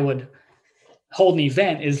that I would hold an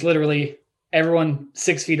event is literally everyone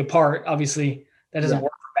 6 feet apart. Obviously, that doesn't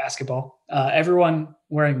work for basketball. Everyone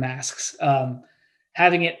wearing masks,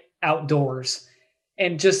 having it outdoors,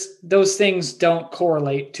 and just those things don't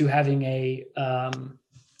correlate to having they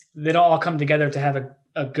don't all come together to have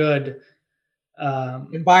a good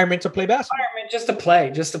environment to play basketball. Just to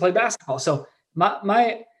play basketball. So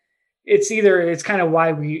it's kind of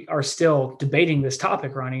why we are still debating this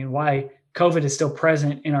topic, Ronnie, and why COVID is still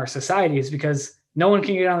present in our society is because no one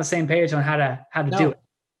can get on the same page on how to do it.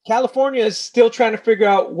 California is still trying to figure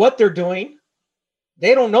out what they're doing.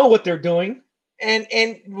 They don't know what they're doing.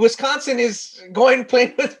 And Wisconsin is going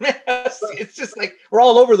playing with masks. It's just like we're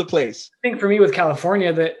all over the place. I think for me with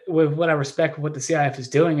California, that with what I respect what the CIF is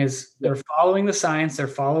doing is they're following the science, they're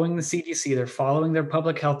following the CDC, they're following their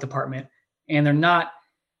public health department, and they're not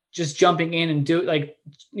just jumping in and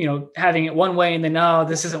having it one way and then, no,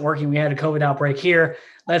 this isn't working. We had a COVID outbreak here.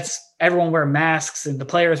 Let's everyone wear masks and the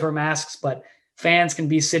players wear masks, but fans can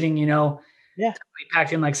be sitting,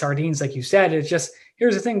 packed in like sardines, like you said. It's just,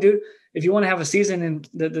 here's the thing, dude. If you want to have a season, and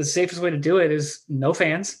the safest way to do it is no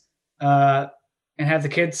fans and have the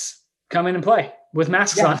kids come in and play with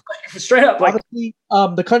masks on, straight up. Obviously,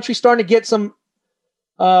 the country's starting to get some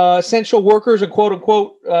essential workers, or quote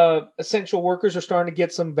unquote essential workers, are starting to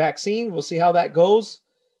get some vaccine. We'll see how that goes.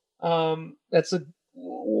 That's a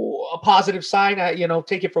positive sign.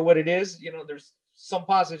 Take it for what it is. There's some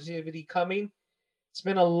positivity coming. It's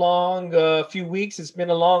been a long few weeks. It's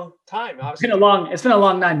been a long time. Obviously. It's been a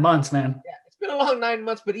long 9 months, man. Yeah, it's been a long 9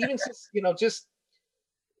 months. But even since just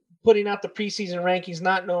putting out the preseason rankings,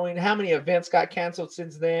 not knowing how many events got canceled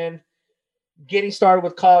since then, getting started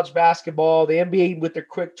with college basketball, the NBA with their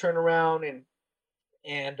quick turnaround,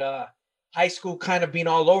 and high school kind of being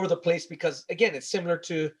all over the place because, again, it's similar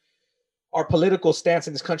to our political stance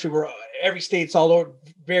in this country where every state's all over,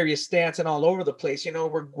 various stance and all over the place.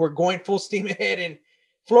 We're going full steam ahead in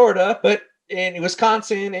Florida, but in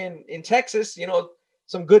Wisconsin and in Texas,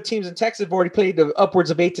 some good teams in Texas have already played upwards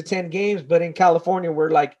of 8 to 10 games, but in California,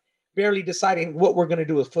 we're like barely deciding what we're going to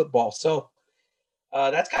do with football. So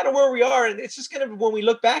that's kind of where we are. And it's just going to, when we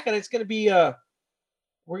look back, and it's going to be,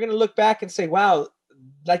 we're going to look back and say, wow,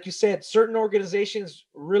 like you said, certain organizations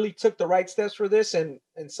really took the right steps for this. And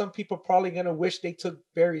some people probably going to wish they took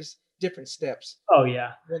various different steps. Oh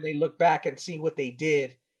yeah. When they look back and see what they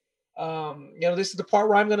did. This is the part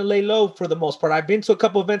where I'm going to lay low for the most part. I've been to a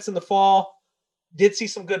couple events in the fall, did see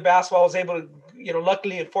some good basketball. I was able to,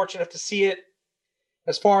 luckily and fortunate enough to see it.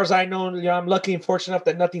 As far as I know, I'm lucky and fortunate enough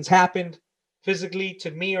that nothing's happened physically to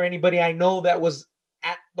me or anybody I know that was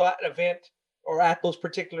at that event or at those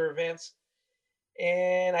particular events.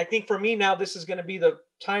 And I think for me now, this is going to be the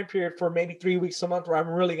time period for maybe 3 weeks, a month, where I'm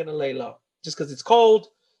really going to lay low just because it's cold.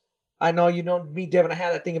 I know, me, Devin, I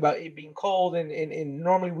had that thing about it being cold, and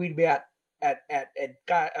normally we'd be at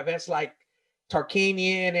events like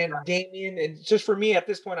Tarkanian and Damien. And just for me at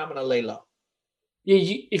this point, I'm going to lay low.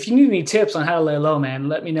 Yeah, if you need any tips on how to lay low, man,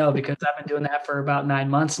 let me know, because I've been doing that for about 9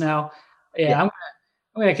 months now. Yeah. I'm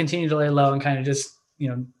going to continue to lay low and kind of just,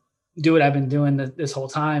 do what I've been doing this whole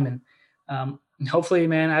time. And hopefully,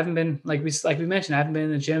 man, I haven't been, like we mentioned, I haven't been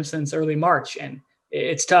in the gym since early March, and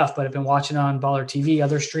it's tough, but I've been watching on Baller TV,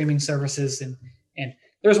 other streaming services, and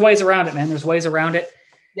there's ways around it, man. There's ways around it.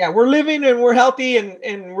 Yeah, we're living and we're healthy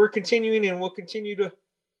and we're continuing, and we'll continue to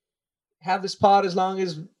have this pod as long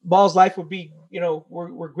as Ball's Life will be,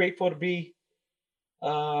 we're grateful to be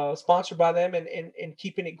sponsored by them and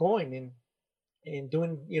keeping it going and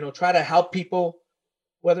doing, try to help people,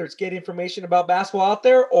 whether it's get information about basketball out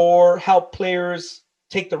there or help players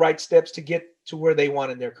take the right steps to get to where they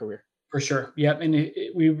want in their career. For sure. Yep. And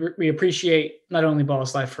we appreciate not only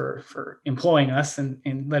Ball's Life for employing us and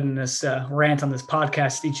letting us rant on this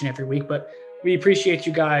podcast each and every week, but we appreciate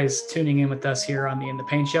you guys tuning in with us here on the In the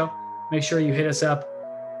Paint Show. Make sure you hit us up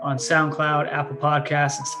on SoundCloud, Apple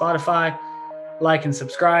Podcasts, and Spotify. Like and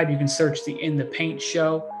subscribe. You can search the In the Paint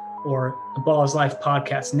Show or the Ball's Life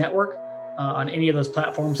Podcast Network on any of those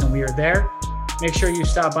platforms, and we are there. Make sure you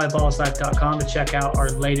stop by ballslife.com to check out our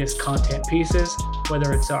latest content pieces,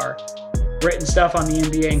 whether it's our written stuff on the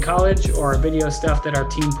NBA and college or our video stuff that our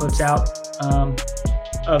team puts out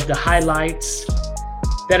of the highlights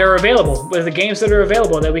that are available, with the games that are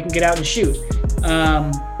available that we can get out and shoot.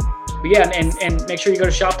 But yeah, and make sure you go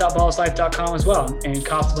to shop.ballslife.com as well and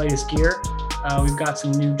cop the latest gear. We've got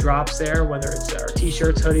some new drops there, whether it's our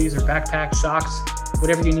t-shirts, hoodies, or backpacks, socks,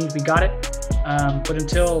 whatever you need, we got it. But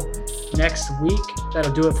until next week,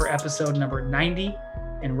 that'll do it for episode number 90.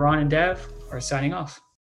 And Ron and Dev are signing off.